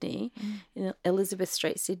in Sydney, in Elizabeth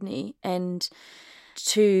Street, Sydney, and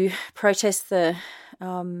to protest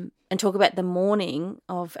and talk about the mourning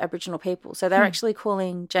of Aboriginal people. So they're actually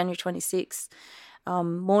calling January 26th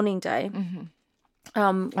Mourning Day.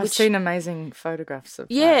 I've seen amazing photographs of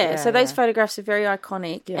that. So those photographs are very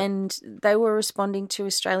iconic, and they were responding to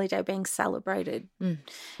Australia Day being celebrated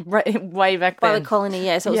way back by then the colony.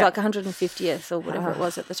 So it was like 150th or whatever it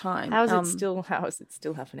was at the time. How is it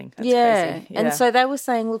still happening? That's crazy. Yeah, and so they were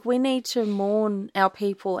saying, look, we need to mourn our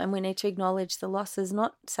people and we need to acknowledge the losses,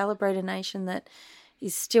 not celebrate a nation that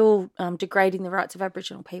is still degrading the rights of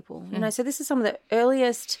Aboriginal people. So this is some of the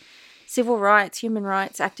earliest civil rights, human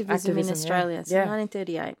rights activism in Australia. So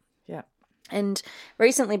 1938. Yeah. And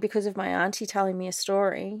recently, because of my auntie telling me a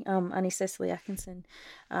story, Auntie Cecily Atkinson,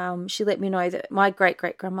 she let me know that my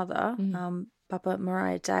great-great-grandmother, Papa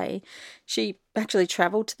Mariah Day, she actually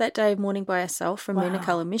travelled to that day of mourning by herself from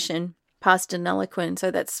Moonacalla Mission past Deniliquin.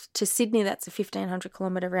 So that's to Sydney, that's a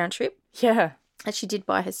 1,500-kilometre round trip. Yeah. That she did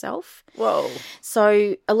by herself. Whoa.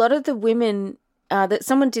 So a lot of the women... that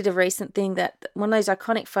someone did a recent thing, that one of those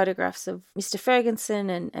iconic photographs of Mr. Ferguson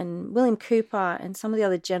and William Cooper and some of the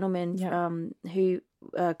other gentlemen who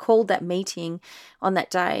called that meeting on that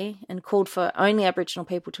day and called for only Aboriginal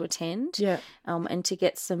people to attend and to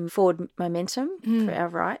get some forward momentum for our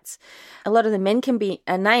rights. A lot of the men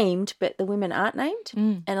are named, but the women aren't named,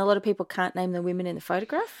 and a lot of people can't name the women in the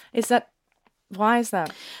photograph. Why is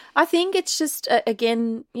that? I think it's just,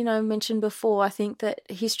 again, mentioned before, I think that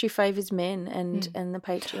history favours men and the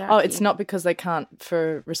patriarchy. Oh, it's not because they can't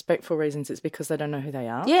for respectful reasons, it's because they don't know who they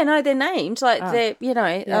are? Yeah, no, they're named. They're,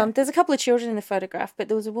 there's a couple of children in the photograph, but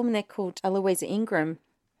there was a woman there called Eloisa Ingram.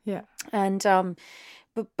 Yeah. And,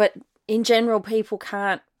 but in general, people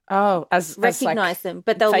can't recognise them,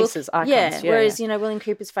 but they'll faces, look, icons. Whereas William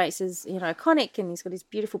Cooper's face is iconic, and he's got his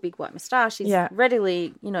beautiful big white moustache. He's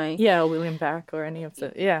readily or William Barrack or any of the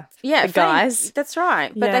guys. That's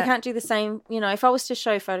right, but they can't do the same. If I was to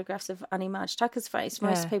show photographs of Annie Marge Tucker's face,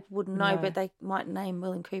 most people wouldn't know, but they might name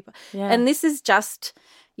William Cooper. And this is just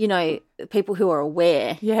you know, people who are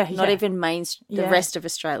aware, not even the rest of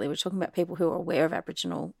Australia. We're talking about people who are aware of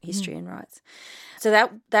Aboriginal history and rights. So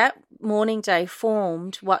that mourning day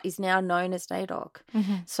formed what is now known as NAIDOC.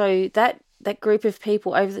 So that group of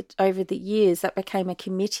people over the years, that became a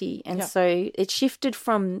committee, and so it shifted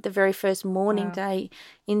from the very first mourning day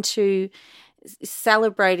into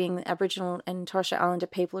celebrating Aboriginal and Torres Strait Islander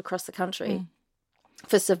people across the country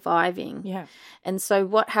for surviving. Yeah. And so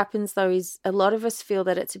what happens, though, is a lot of us feel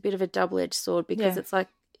that it's a bit of a double-edged sword, because it's like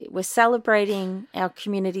we're celebrating our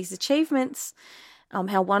community's achievements,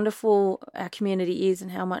 how wonderful our community is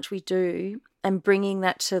and how much we do, and bringing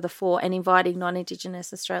that to the fore and inviting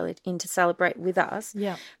non-Indigenous Australia in to celebrate with us.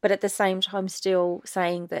 Yeah. But at the same time still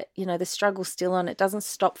saying that, you know, the struggle's still on. It doesn't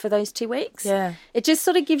stop for those 2 weeks. Yeah. It just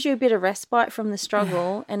sort of gives you a bit of respite from the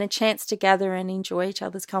struggle and a chance to gather and enjoy each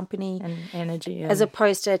other's company. And energy. As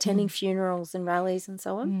opposed to attending funerals and rallies and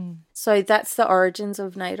so on. So that's the origins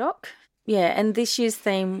of NAIDOC. Yeah, and this year's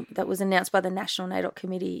theme that was announced by the National NAIDOC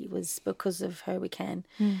Committee was Because of Her We Can,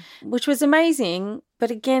 which was amazing.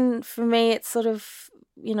 But again, for me, it's sort of,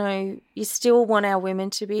 you know, you still want our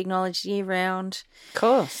women to be acknowledged year round. Of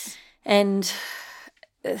course. And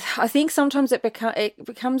I think sometimes it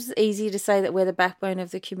becomes easy to say that we're the backbone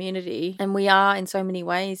of the community, and we are in so many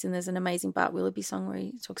ways. And there's an amazing Bart Willoughby song where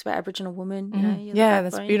he talks about Aboriginal women. You know,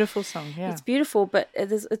 that's a beautiful song. Yeah, it's beautiful, but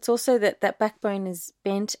it's also that backbone is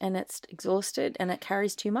bent and it's exhausted and it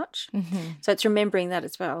carries too much. So it's remembering that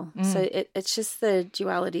as well. So it's just the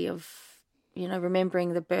duality of, you know,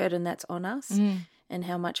 remembering the burden that's on us. And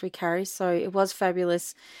how much we carry. So it was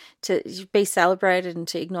fabulous to be celebrated and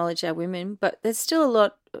to acknowledge our women. But there's still a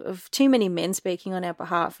lot of too many men speaking on our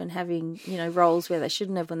behalf and having, you know, roles where they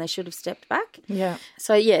shouldn't have, when they should have stepped back. Yeah.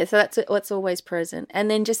 So that's what's always present. And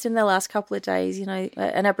then just in the last couple of days, you know,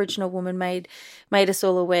 an Aboriginal woman made us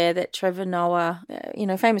all aware that Trevor Noah, you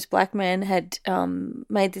know, famous black man, had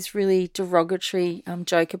made this really derogatory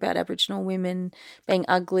joke about Aboriginal women being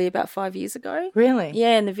ugly about 5 years ago. Really?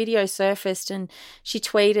 Yeah, and the video surfaced, and she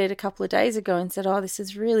tweeted a couple of days ago and said, "Oh, this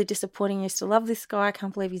is really disappointing. I used to love this guy. I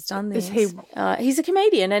can't believe he's done this." Is he? He's a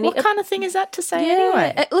comedian. And what kind of thing is that to say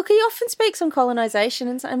anyway? Look, he often speaks on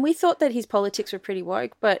colonisation, and we thought that his politics were pretty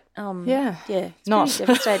woke, but it's not pretty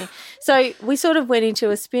devastating. So we sort of went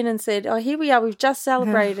into a spin and said, "Oh, here we are. We've just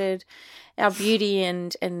celebrated our beauty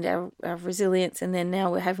and our resilience, and then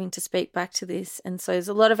now we're having to speak back to this." And so there's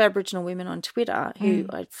a lot of Aboriginal women on Twitter who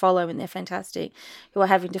I follow, and they're fantastic, who are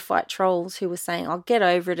having to fight trolls who were saying, "Oh, get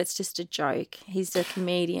over it. It's just a joke. He's a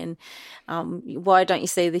comedian. Why don't you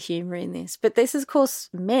see the humour in this?" But this is, of course,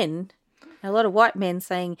 men, a lot of white men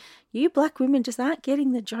saying, "You black women just aren't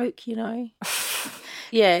getting the joke, you know."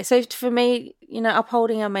 Yeah, so for me, you know,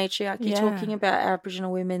 upholding our matriarchy, talking about our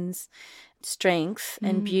Aboriginal women's strength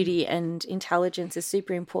and beauty and intelligence is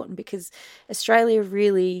super important, because Australia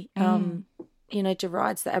really, you know,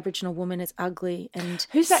 derides the Aboriginal woman as ugly and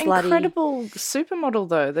Who's that slutty. incredible supermodel,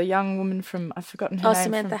 though? The young woman from, I've forgotten her name.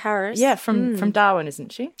 Samantha Harris. Yeah, from Darwin,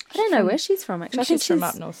 isn't she? I don't know where she's from, actually. I think she's from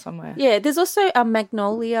up north somewhere. Yeah, there's also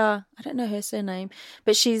Magnolia, I don't know her surname,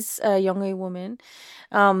 but she's a Yolngu woman.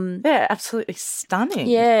 They're absolutely stunning.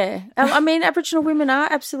 Yeah. I mean, Aboriginal women are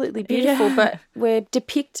absolutely beautiful, but we're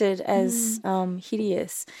depicted as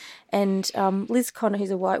hideous. And Liz Connor,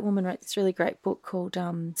 who's a white woman, wrote this really great book called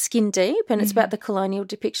Skin Deep, and it's about the colonial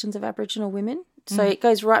depictions of Aboriginal women. So it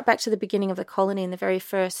goes right back to the beginning of the colony and the very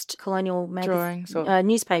first colonial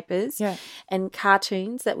newspapers and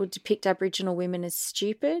cartoons that would depict Aboriginal women as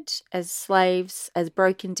stupid, as slaves, as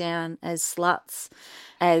broken down, as sluts,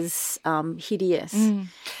 as hideous.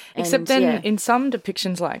 Except then in some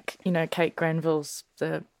depictions, like, you know, Kate Granville's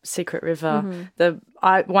The Secret River,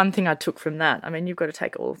 one thing I took from that, I mean, you've got to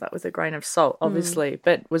take all of that with a grain of salt, obviously,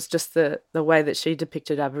 but was just the way that she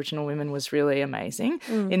depicted Aboriginal women was really amazing,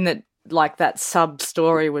 in that, like, that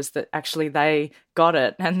sub-story was that actually they got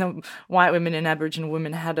it, and the white women and Aboriginal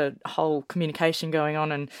women had a whole communication going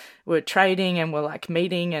on and were trading and were, like,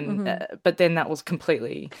 meeting, and but then that was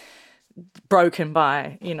completely broken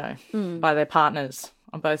by, you know, by their partners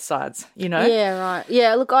on both sides, you know? Yeah, right.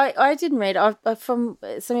 Yeah, look, I didn't read. From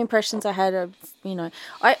some impressions I had of, you know,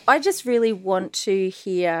 I just really want to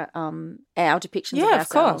hear our depictions of ourselves. Yeah, of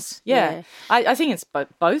course. Yeah. I think it's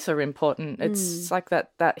both are important. It's like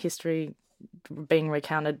that history being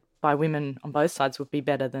recounted by women on both sides would be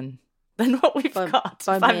better than what we've got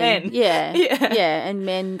by men. Yeah, and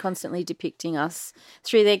men constantly depicting us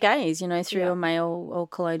through their gaze, you know, through a male or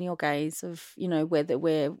colonial gaze of, you know, whether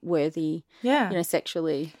we're worthy, you know,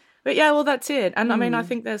 sexually. But yeah, well, that's it. And I mean, I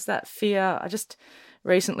think there's that fear. I just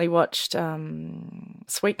recently watched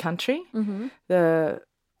Sweet Country, the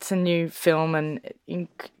it's a new film and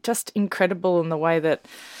just incredible in the way that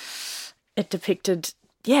it depicted,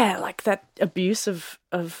 like that abuse of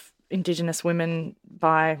Indigenous women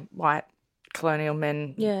by white colonial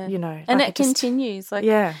men, you know. And like it continues. Like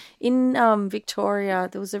in Victoria,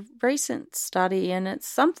 there was a recent study, and it's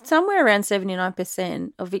somewhere around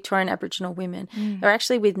 79% of Victorian Aboriginal women are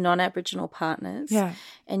actually with non-Aboriginal partners. Yeah.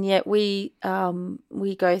 And yet we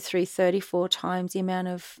go through 34 times the amount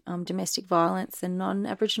of domestic violence than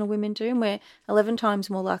non-Aboriginal women do, and we're 11 times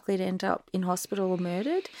more likely to end up in hospital or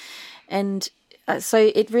murdered. And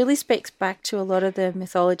so it really speaks back to a lot of the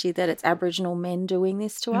mythology that it's Aboriginal men doing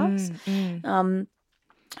this to us.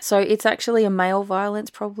 So it's actually a male violence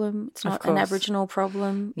problem. It's not an Aboriginal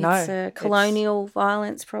problem. No, it's a colonial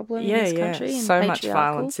violence problem in this country. And so much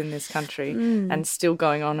violence in this country and still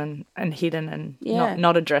going on and hidden and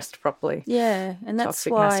not addressed properly. Yeah, and that's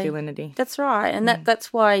toxic why masculinity. That's right, and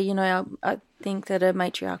that's why, you know, I think that a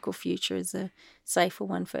matriarchal future is a safer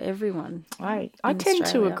one for everyone. I tend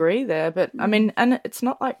to agree there, but I mean, and it's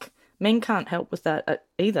not like men can't help with that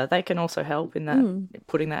either. They can also help in that,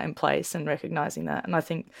 putting that in place and recognising that. And I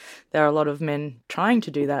think there are a lot of men trying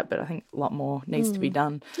to do that, but I think a lot more needs to be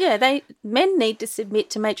done. Yeah, men need to submit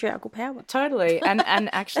to matriarchal power. Totally, and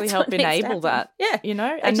actually help enable that. Yeah, you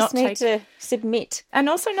know, and not need to submit, and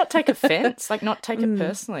also not take offence, like not take it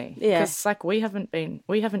personally. Yeah, because like we haven't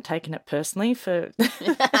taken it personally for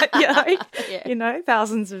you know,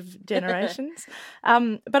 thousands of generations.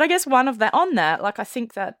 But I guess on that, like I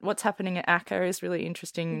think that what's happening at ACCA is really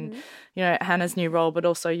interesting. You know, Hannah's new role, but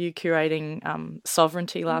also you curating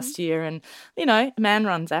sovereignty last year, and you know, a man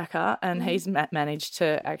runs ACCA, and he's managed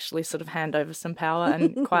to actually sort of hand over some power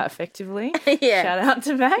and quite effectively. Shout out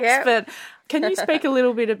to Max. Yep. But can you speak a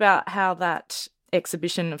little bit about how that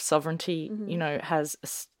exhibition of sovereignty, you know, has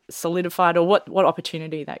solidified, or what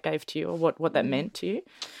opportunity that gave to you, or what that meant to you?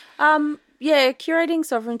 Curating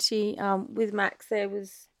sovereignty with Max there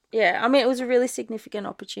was. Yeah, I mean, it was a really significant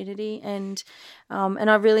opportunity, and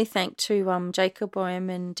I really thank to Jacob Boehm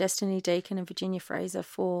and Destiny Deacon and Virginia Fraser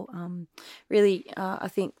for really, I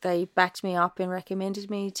think they backed me up and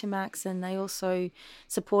recommended me to Max, and they also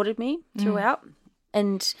supported me throughout.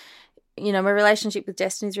 And you know, my relationship with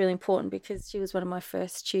Destiny is really important because she was one of my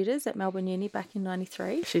first tutors at Melbourne Uni back in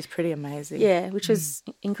 93. She's pretty amazing. Yeah, which was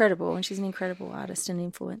incredible, and she's an incredible artist and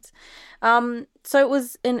influence. So it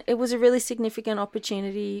was a really significant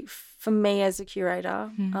opportunity for me as a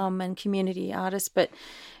curator and community artist, but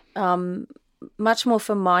much more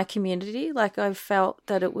for my community. Like, I felt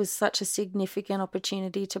that it was such a significant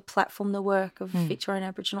opportunity to platform the work of Victorian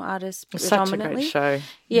Aboriginal artists predominantly. Such a great show.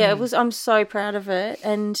 Yeah, it was. I'm so proud of it.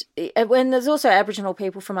 And when there's also Aboriginal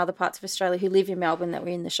people from other parts of Australia who live in Melbourne that were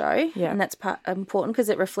in the show, and that's important because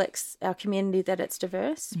it reflects our community, that it's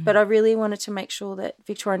diverse. But I really wanted to make sure that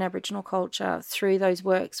Victorian Aboriginal culture through those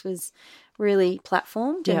works was really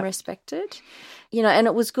platformed and respected. You know, and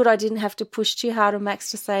it was good I didn't have to push too hard on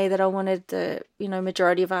Max to say that I wanted the, you know,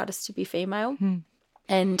 majority of artists to be female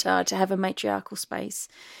and to have a matriarchal space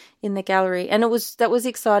in the gallery. And that was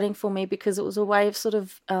exciting for me because it was a way of sort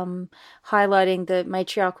of highlighting the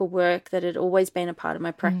matriarchal work that had always been a part of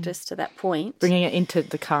my practice to that point. Bringing it into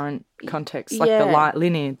the current context, like the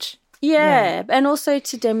lineage. Yeah, and also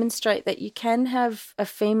to demonstrate that you can have a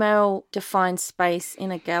female-defined space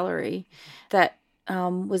in a gallery that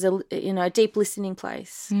was a deep listening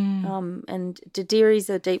place. And Dadiri's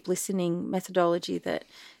a deep listening methodology that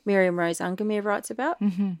Miriam Rose Ungermere writes about.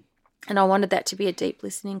 And I wanted that to be a deep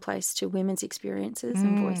listening place to women's experiences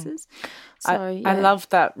and voices. So I love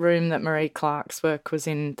that room that Marie Clark's work was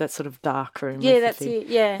in, that sort of dark room. Yeah, that's it.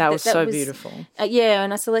 Yeah, that was so beautiful.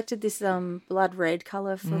 And I selected this blood red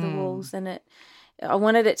colour for the walls, and I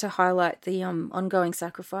wanted it to highlight the ongoing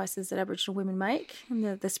sacrifices that Aboriginal women make,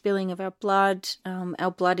 and the spilling of our blood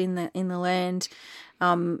in the land,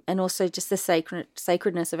 and also just the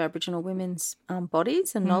sacredness of Aboriginal women's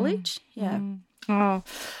bodies and knowledge. Yeah. Oh.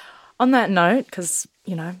 On that note, because,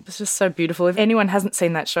 you know, it's just so beautiful. If anyone hasn't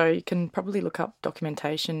seen that show, you can probably look up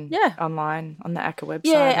documentation online on the ACCA website.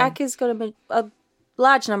 Yeah, ACCA's got a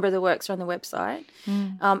large number of the works are on the website,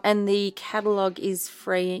 and the catalogue is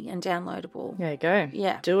free and downloadable. There you go.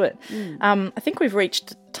 Yeah. Do it. I think we've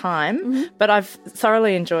reached time, but I've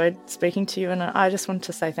thoroughly enjoyed speaking to you, and I just wanted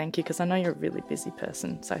to say thank you because I know you're a really busy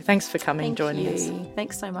person. So thanks for coming and joining us.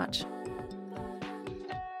 Thanks so much.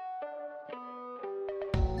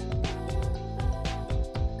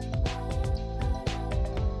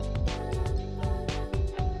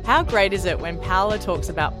 How great is it when Paola talks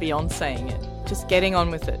about beyond saying it, just getting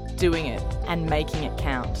on with it, doing it, and making it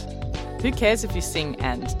count? Who cares if you sing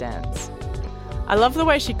and dance? I love the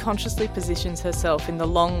way she consciously positions herself in the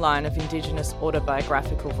long line of Indigenous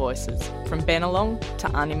autobiographical voices, from Bennelong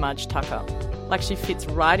to Ani Mudge Tucker, like she fits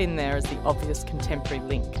right in there as the obvious contemporary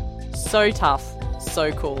link. So tough,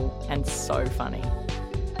 so cool, and so funny.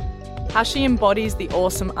 How she embodies the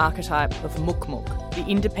awesome archetype of Muk Muk, the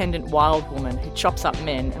independent wild woman who chops up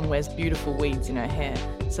men and wears beautiful weeds in her hair,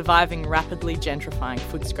 surviving rapidly gentrifying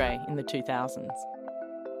Footscray in the 2000s.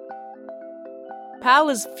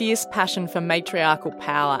 Paola's fierce passion for matriarchal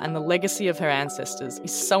power and the legacy of her ancestors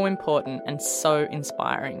is so important and so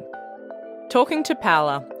inspiring. Talking to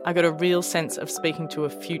Paola, I got a real sense of speaking to a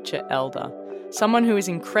future elder, someone who is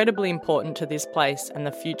incredibly important to this place and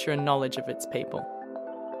the future and knowledge of its people.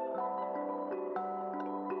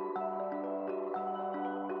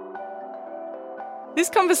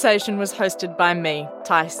 This conversation was hosted by me,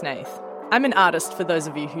 Tai Snaith. I'm an artist for those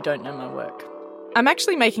of you who don't know my work. I'm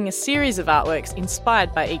actually making a series of artworks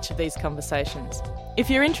inspired by each of these conversations. If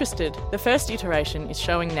you're interested, the first iteration is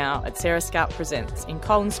showing now at Sarah Scout Presents in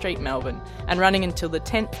Collins Street, Melbourne, and running until the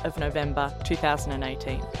 10th of November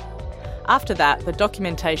 2018. After that, the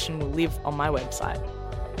documentation will live on my website.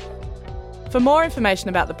 For more information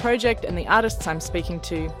about the project and the artists I'm speaking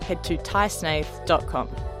to, head to taisnaith.com.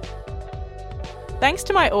 Thanks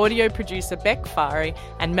to my audio producer Beck Fari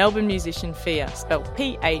and Melbourne musician Fia, spelled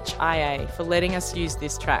Phia, for letting us use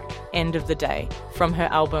this track, End of the Day, from her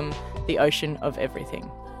album The Ocean of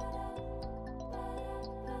Everything.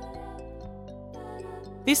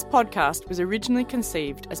 This podcast was originally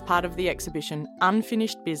conceived as part of the exhibition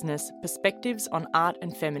Unfinished Business: Perspectives on Art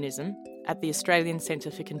and Feminism at the Australian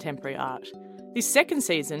Centre for Contemporary Art. This second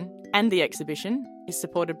season, and the exhibition, is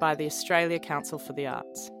supported by the Australia Council for the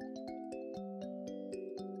Arts.